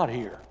or he's not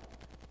here.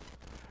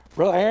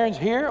 Brother Aaron's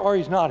here or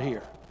he's not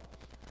here.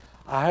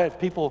 I had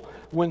people,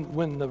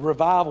 when the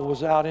revival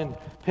was out in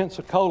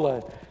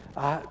Pensacola,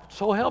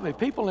 so help me,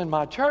 people in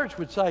my church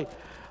would say,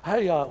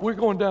 hey, we're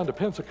going down to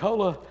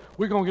Pensacola.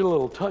 We're going to get a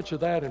little touch of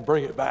that and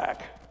bring it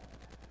back.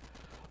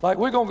 Like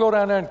we're going to go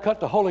down there and cut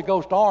the Holy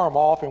Ghost arm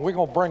off and we're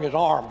going to bring his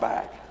arm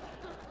back.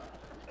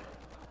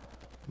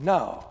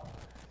 No.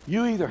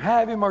 You either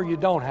have him or you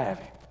don't have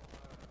him.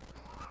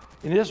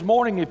 And this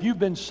morning, if you've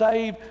been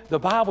saved, the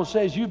Bible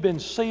says you've been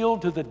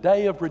sealed to the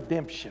day of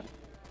redemption.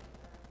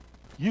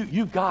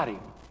 You got him.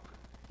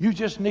 You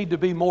just need to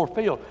be more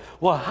filled.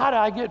 Well, how do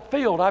I get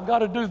filled? I've got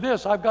to do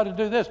this. I've got to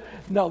do this.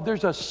 No,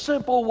 there's a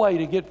simple way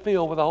to get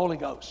filled with the Holy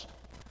Ghost.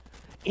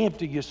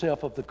 Empty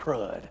yourself of the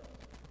crud.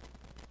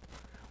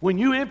 When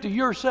you empty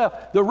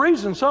yourself, the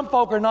reason some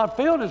folk are not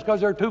filled is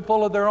because they're too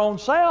full of their own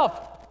self.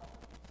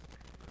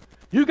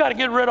 You got to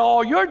get rid of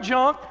all your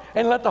junk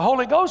and let the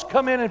Holy Ghost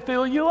come in and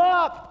fill you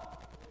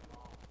up.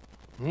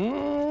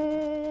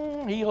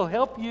 He'll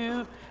help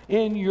you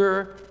in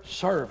your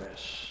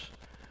service.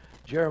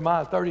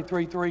 Jeremiah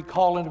 33:3,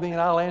 call unto me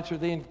and I'll answer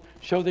thee and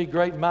show thee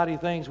great and mighty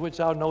things which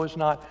thou knowest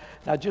not.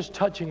 Now just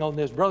touching on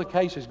this, Brother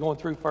Case is going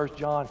through 1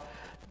 John,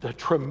 a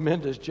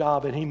tremendous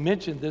job, and he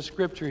mentioned this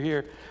scripture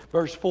here,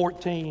 verse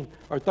 14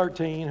 or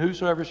 13,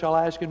 whosoever shall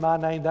ask in my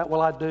name, that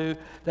will I do,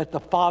 that the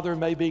Father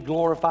may be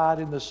glorified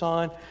in the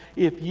Son.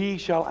 If ye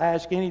shall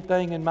ask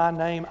anything in my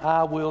name,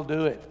 I will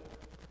do it.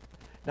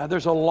 Now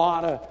there's a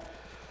lot of,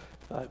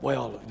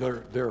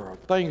 there are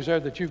things there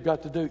that you've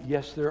got to do.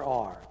 Yes, there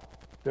are.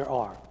 There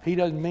are. He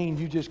doesn't mean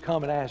you just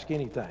come and ask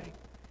anything.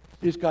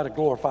 You just got to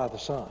glorify the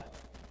Son.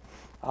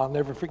 I'll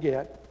never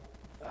forget.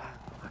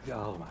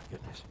 Oh my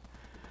goodness.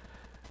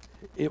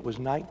 It was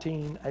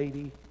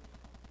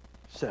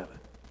 1987.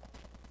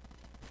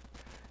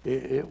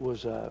 It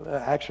was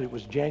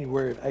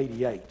January of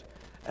 88.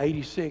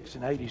 86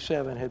 and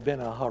 87 had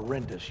been a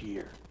horrendous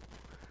year.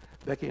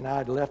 Becky and I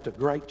had left a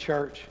great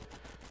church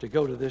to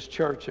go to this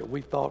church that we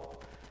thought,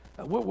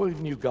 we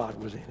knew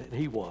God was in it, and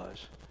He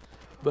was.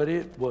 But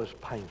it was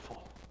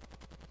painful.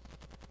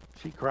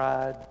 She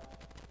cried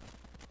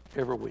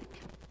every week.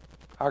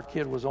 Our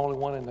kid was the only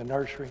one in the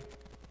nursery.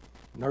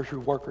 Nursery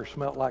worker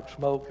smelled like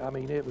smoke. I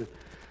mean, it was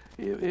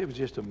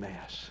just a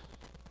mess.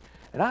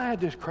 And I had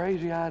this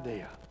crazy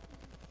idea.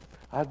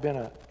 I'd been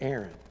an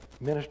Aaron,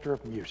 minister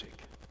of music.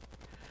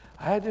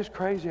 I had this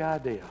crazy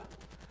idea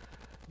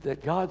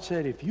that God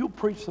said, if you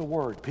preach the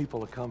word,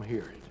 people will come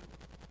hear it.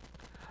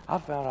 I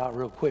found out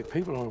real quick,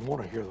 people don't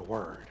want to hear the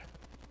word.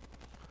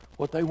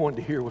 What they wanted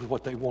to hear was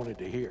what they wanted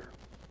to hear.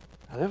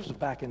 Now, this was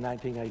back in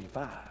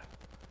 1985.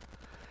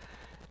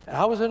 And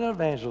I was at an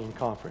evangelism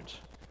conference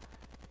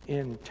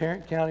in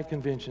Tarrant County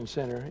Convention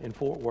Center in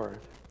Fort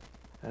Worth.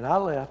 And I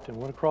left and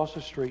went across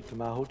the street to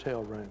my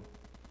hotel room.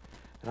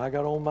 And I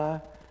got on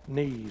my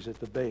knees at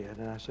the bed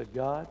and I said,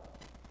 God,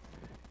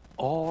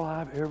 all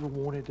I've ever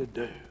wanted to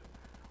do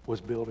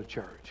was build a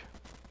church.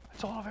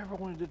 That's all I've ever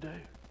wanted to do.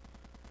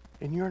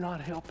 And you're not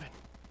helping.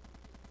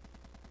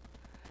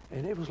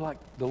 And it was like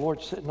the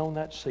Lord sitting on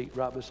that seat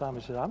right beside me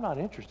and said, I'm not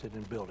interested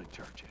in building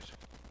churches.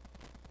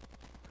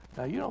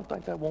 Now, you don't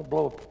think that won't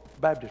blow a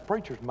Baptist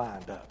preacher's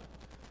mind up.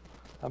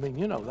 I mean,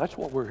 you know, that's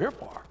what we're here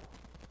for.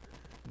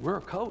 We're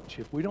a coach.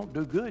 If we don't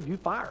do good, you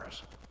fire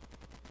us.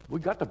 We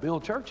got to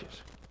build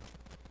churches.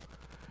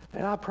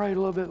 And I prayed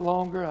a little bit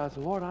longer. I said,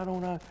 Lord, I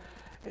don't know.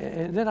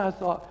 And then I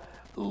thought,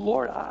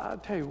 Lord, I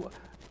tell you what,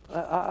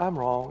 I'm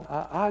wrong.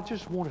 I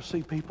just want to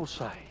see people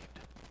saved.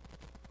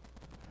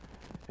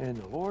 And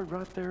the Lord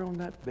right there on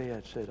that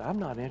bed said, I'm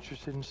not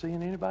interested in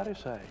seeing anybody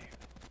saved.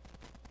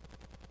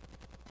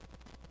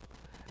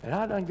 And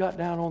I done got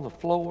down on the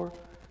floor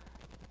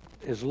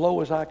as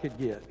low as I could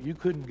get. You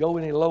couldn't go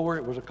any lower.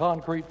 It was a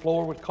concrete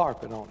floor with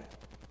carpet on it.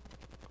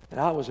 And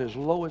I was as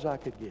low as I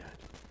could get.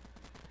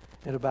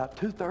 And about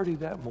 2:30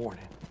 that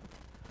morning,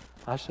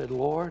 I said,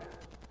 Lord,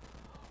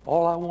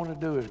 all I want to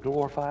do is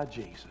glorify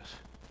Jesus.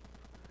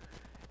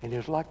 And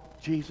it's like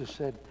Jesus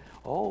said,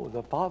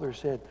 the Father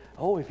said,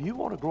 if you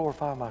want to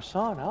glorify my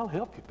Son, I'll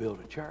help you build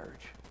a church.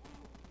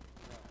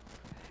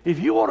 If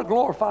you want to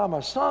glorify my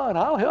Son,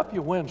 I'll help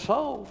you win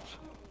souls.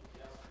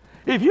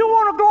 If you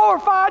want to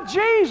glorify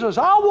Jesus,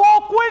 I'll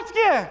walk with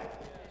you.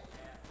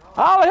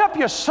 I'll help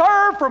you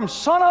serve from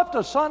sun up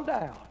to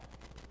sundown.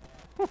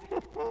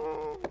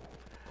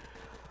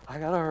 I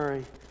got to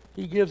hurry.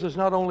 He gives us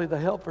not only the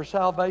help for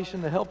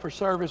salvation, the help for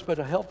service, but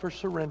a help for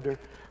surrender.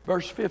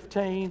 Verse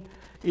 15,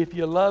 if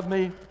you love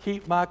me,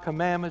 keep my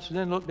commandments. And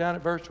then look down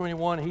at verse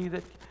 21, he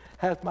that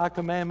hath my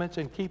commandments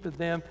and keepeth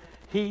them,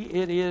 he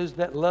it is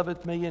that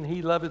loveth me, and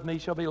he loveth me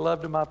shall be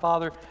loved of my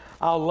Father.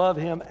 I'll love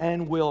him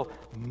and will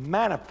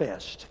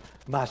manifest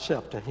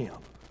myself to him.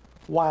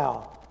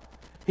 Wow.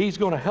 He's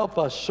going to help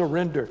us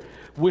surrender.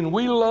 When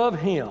we love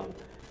him,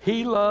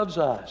 he loves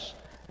us.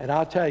 And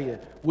I'll tell you,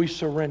 we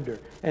surrender.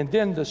 And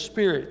then the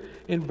Spirit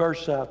in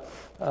verse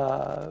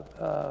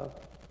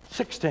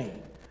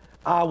 16.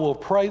 I will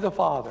pray the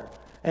Father,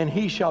 and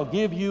he shall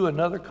give you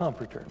another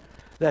comforter,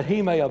 that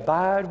he may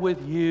abide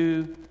with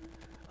you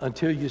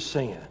until you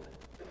sin.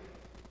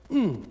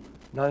 No,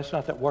 that's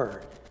not that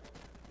word.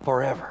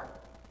 Forever.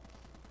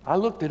 I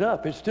looked it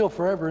up. It's still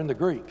forever in the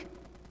Greek.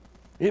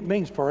 It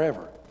means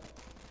forever.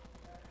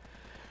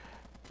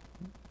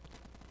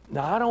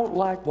 Now, I don't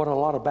like what a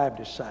lot of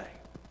Baptists say.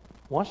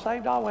 Once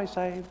saved, always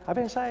saved. I've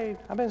been saved.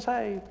 I've been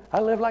saved.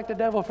 I lived like the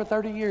devil for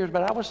 30 years,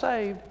 but I was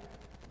saved.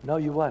 No,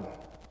 you wasn't.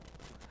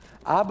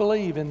 I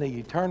believe in the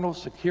eternal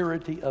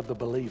security of the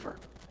believer.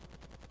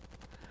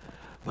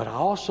 But I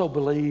also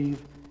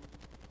believe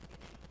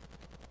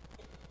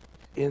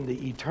in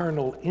the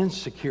eternal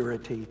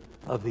insecurity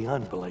of the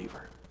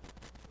unbeliever.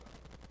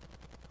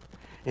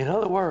 In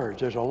other words,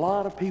 there's a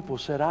lot of people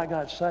said, I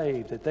got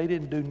saved, that they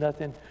didn't do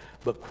nothing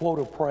but quote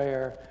a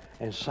prayer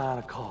and sign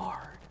a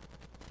card.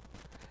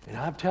 And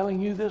I'm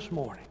telling you this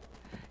morning,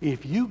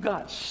 if you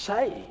got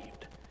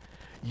saved,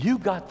 you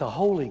got the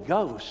Holy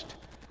Ghost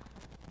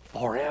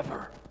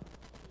forever.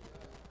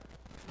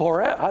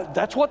 Forever.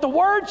 That's what the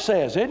Word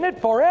says, isn't it?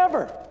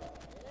 Forever.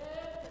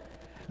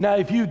 Now,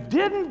 if you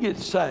didn't get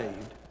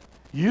saved,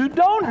 you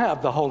don't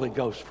have the Holy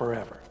Ghost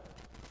forever.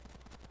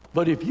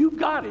 But if you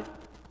got it,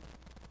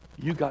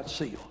 you got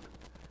sealed.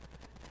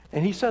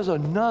 And he says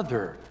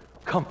another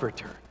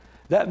comforter.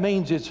 That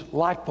means it's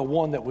like the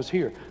one that was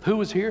here. Who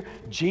was here?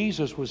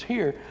 Jesus was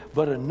here,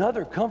 but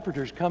another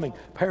comforter is coming.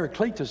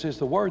 Paracletus is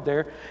the word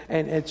there,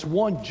 and it's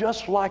one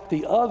just like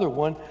the other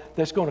one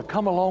that's going to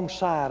come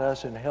alongside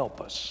us and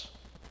help us.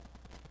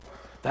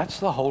 That's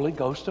the Holy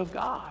Ghost of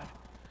God.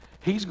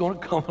 He's going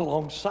to come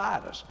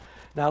alongside us.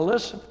 Now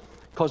listen,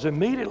 because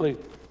immediately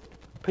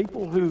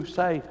people who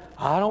say,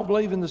 I don't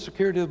believe in the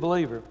security of the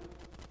believer,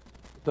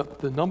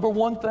 the number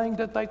one thing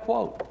that they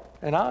quote,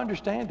 and I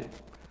understand it,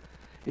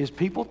 is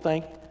people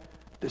think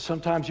that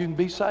sometimes you can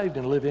be saved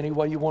and live any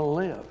way you want to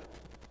live.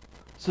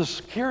 So the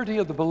security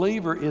of the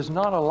believer is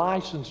not a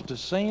license to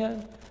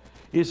sin.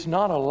 It's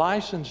not a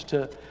license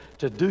to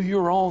do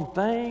your own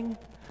thing.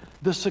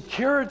 The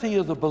security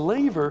of the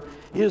believer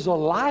is a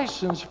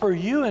license for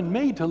you and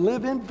me to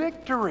live in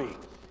victory.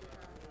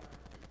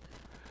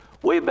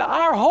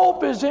 Our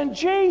hope is in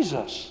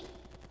Jesus.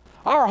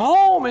 Our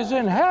home is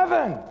in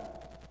heaven.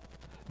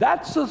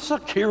 That's the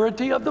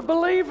security of the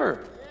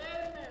believer.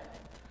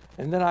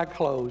 And then I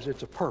close.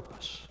 It's a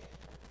purpose.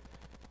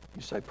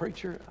 You say,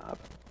 preacher,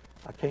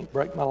 I can't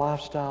break my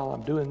lifestyle.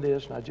 I'm doing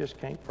this and I just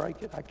can't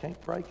break it. I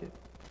can't break it.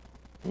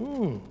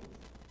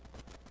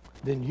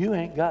 Then you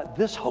ain't got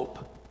this hope.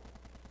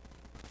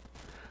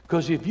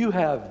 Because if you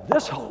have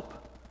this hope,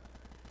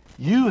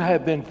 you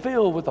have been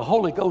filled with the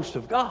Holy Ghost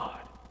of God.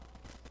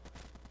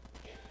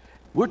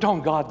 We're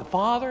talking God the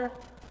Father,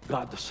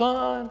 God the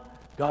Son,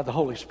 God the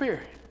Holy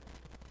Spirit.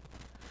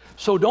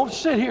 So don't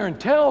sit here and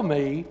tell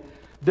me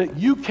that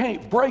you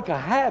can't break a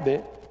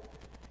habit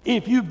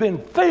if you've been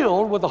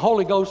filled with the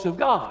Holy Ghost of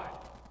God.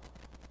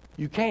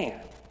 You can.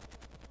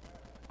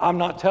 I'm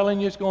not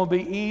telling you it's going to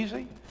be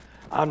easy,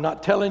 I'm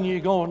not telling you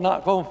you're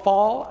not going to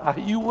fall.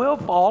 You will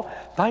fall.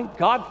 Thank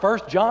God 1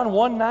 John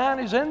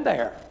 1:9 is in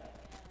there.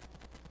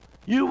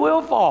 You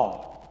will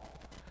fall.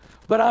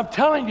 But I'm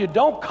telling you,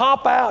 don't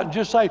cop out and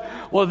just say,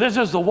 well, this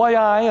is the way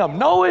I am.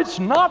 No, it's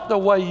not the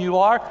way you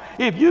are.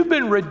 If you've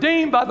been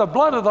redeemed by the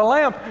blood of the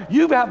Lamb,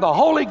 you have the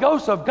Holy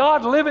Ghost of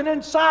God living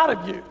inside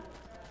of you.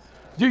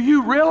 Do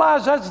you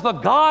realize that's the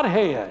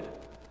Godhead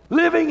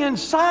living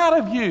inside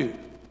of you?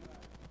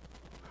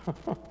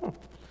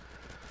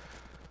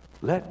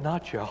 Let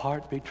not your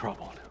heart be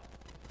troubled.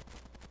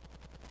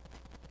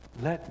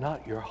 Let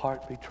not your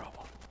heart be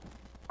troubled.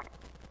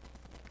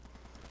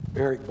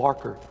 Eric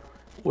Barker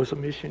was a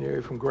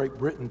missionary from Great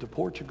Britain to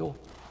Portugal.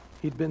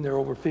 He'd been there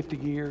over 50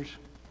 years.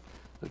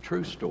 The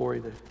true story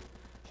that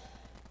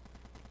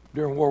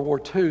during World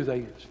War II,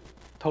 they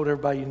told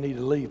everybody you need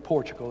to leave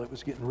Portugal. It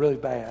was getting really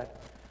bad.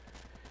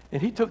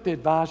 And he took the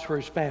advice for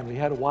his family. He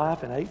had a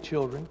wife and 8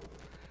 children.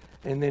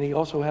 And then he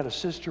also had a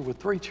sister with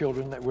 3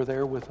 children that were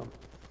there with him.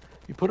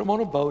 He put them on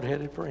a boat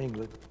headed for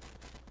England.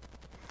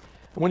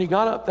 And when he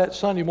got up that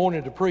Sunday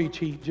morning to preach,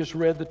 he just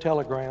read the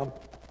telegram.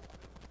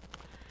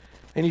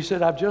 And he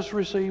said, I've just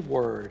received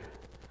word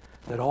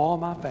that all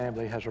my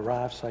family has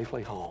arrived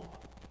safely home.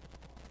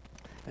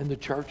 And the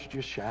church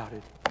just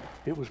shouted.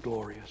 It was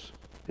glorious.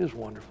 It was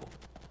wonderful.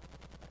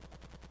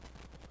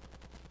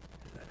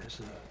 As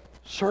the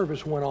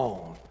service went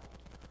on,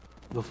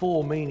 the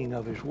full meaning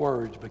of his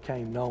words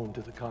became known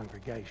to the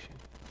congregation.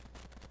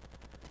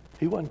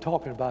 He wasn't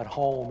talking about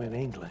home in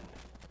England.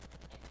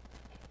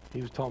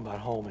 He was talking about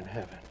home in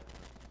heaven.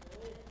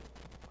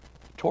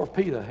 A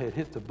torpedo had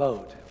hit the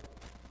boat,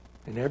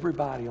 and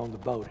everybody on the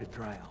boat had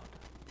drowned.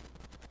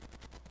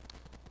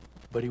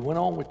 But he went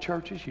on with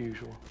church as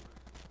usual.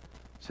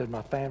 Said,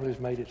 my family's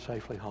made it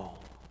safely home.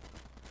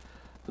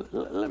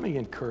 Let me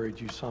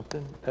encourage you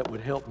something that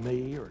would help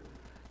me or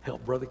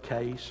help Brother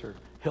Case or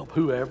help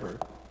whoever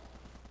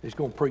is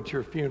going to preach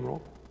your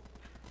funeral.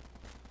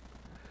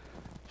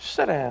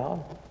 Sit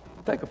down,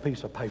 take a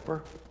piece of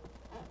paper.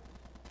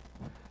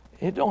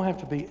 It don't have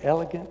to be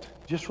elegant,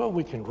 just so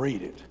we can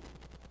read it.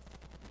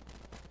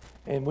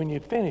 And when you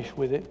finish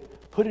with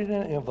it, put it in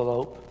an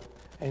envelope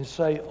and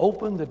say,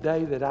 open the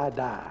day that I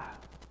die.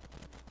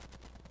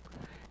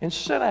 And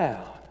sit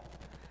down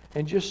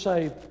and just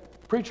say,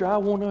 preacher, I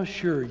want to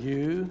assure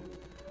you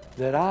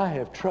that I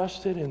have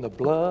trusted in the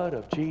blood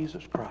of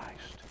Jesus Christ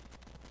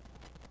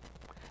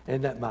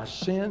and that my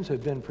sins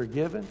have been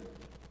forgiven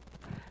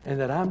and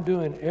that I'm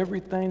doing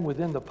everything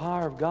within the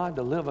power of God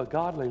to live a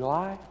godly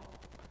life,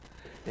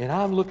 and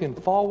I'm looking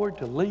forward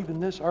to leaving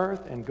this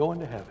earth and going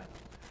to heaven.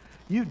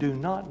 You do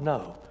not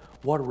know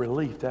what a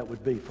relief that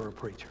would be for a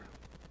preacher.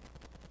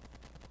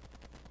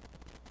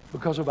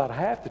 Because about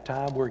half the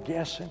time we're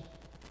guessing.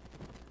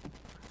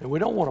 And we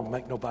don't want to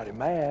make nobody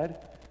mad.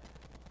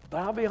 But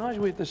I'll be honest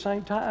with you, at the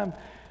same time,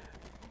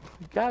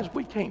 guys,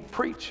 we can't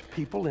preach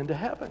people into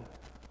heaven.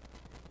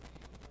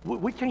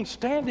 We can't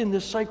stand in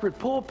this sacred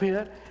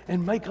pulpit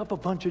and make up a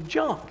bunch of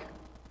junk.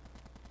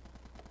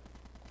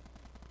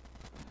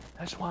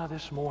 That's why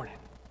this morning,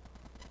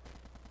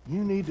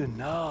 you need to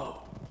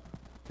know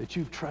that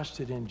you've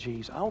trusted in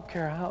Jesus. I don't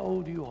care how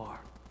old you are,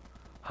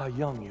 how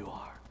young you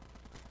are.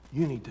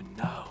 You need to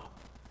know.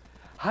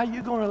 How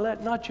you going to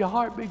let not your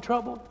heart be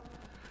troubled?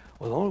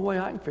 Well, the only way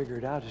I can figure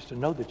it out is to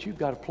know that you've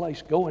got a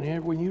place going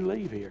here when you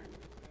leave here.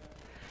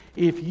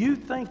 If you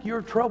think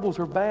your troubles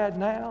are bad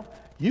now,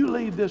 you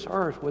leave this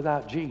earth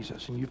without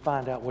Jesus and you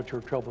find out what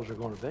your troubles are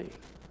going to be.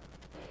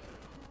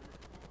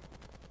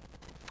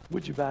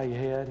 Would you bow your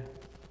head?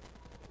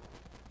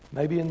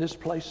 Maybe in this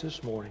place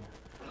this morning,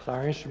 as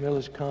our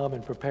instrumentalists come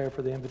and prepare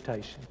for the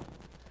invitation,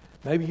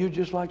 maybe you'd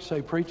just like to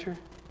say, preacher,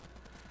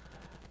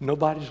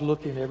 nobody's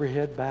looking, every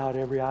head bowed,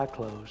 every eye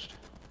closed.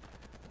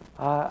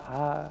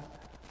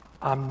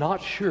 I'm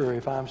not sure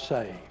if I'm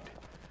saved,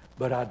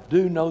 but I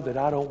do know that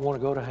I don't want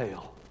to go to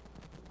hell.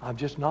 I'm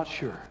just not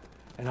sure.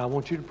 And I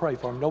want you to pray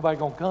for me. Nobody's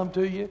going to come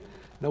to you.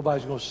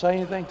 Nobody's going to say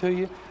anything to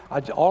you.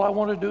 All I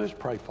want to do is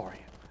pray for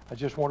you. I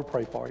just want to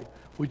pray for you.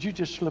 Would you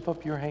just slip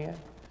up your hand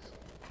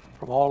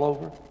from all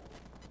over?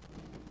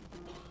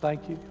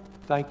 Thank you.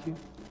 Thank you.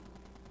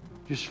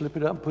 Just slip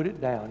it up and put it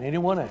down.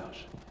 Anyone else?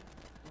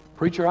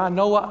 Preacher, I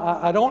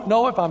don't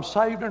know if I'm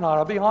saved or not.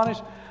 I'll be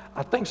honest.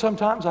 I think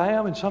sometimes I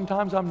am and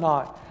sometimes I'm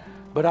not.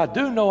 But I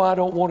do know I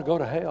don't want to go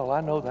to hell.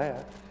 I know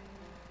that.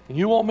 And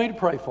you want me to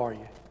pray for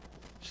you.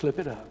 Slip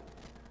it up.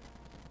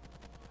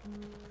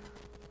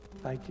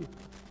 Thank you.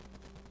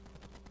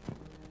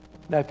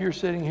 Now, if you're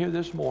sitting here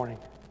this morning,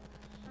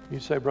 you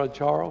say, Brother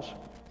Charles,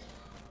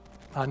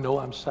 I know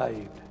I'm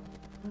saved.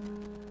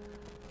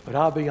 But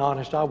I'll be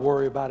honest, I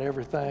worry about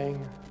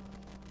everything.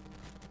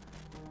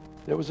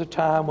 There was a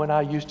time when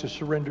I used to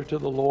surrender to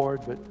the Lord,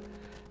 but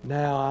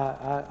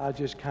now I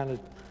just kind of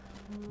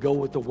go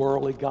with the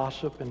worldly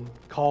gossip and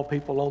call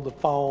people on the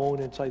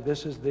phone and say,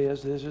 this is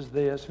this, this is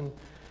this.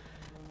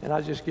 And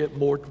I just get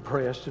more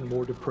depressed and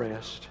more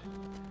depressed.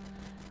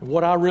 And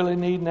what I really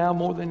need now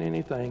more than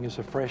anything is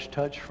a fresh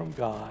touch from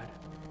God.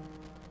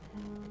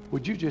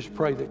 Would you just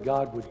pray that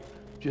God would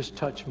just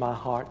touch my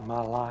heart and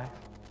my life?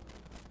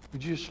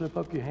 Would you just slip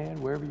up your hand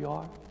wherever you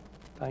are?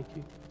 Thank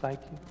you, thank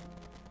you,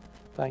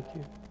 thank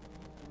you.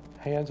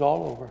 Hands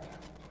all over.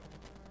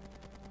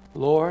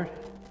 Lord,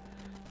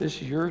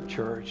 this is your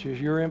church. It's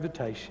your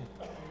invitation.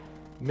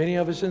 Many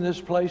of us in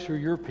this place are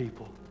your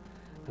people.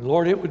 And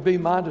Lord, it would be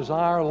my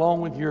desire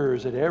along with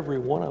yours that every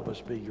one of us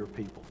be your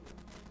people.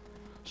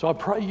 So I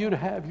pray you to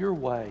have your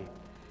way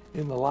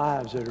in the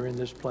lives that are in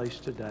this place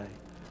today.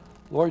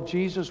 Lord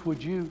Jesus,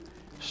 would you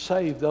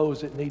save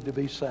those that need to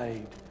be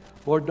saved?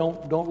 Lord,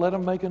 don't let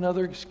them make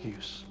another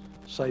excuse.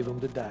 Save them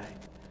today.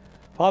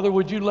 Father,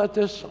 would you let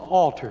this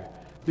altar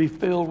be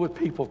filled with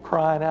people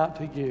crying out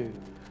to you?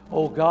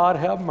 Oh God,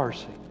 have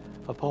mercy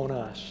upon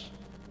us.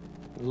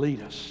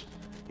 Lead us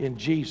in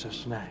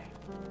Jesus' name.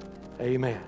 Amen.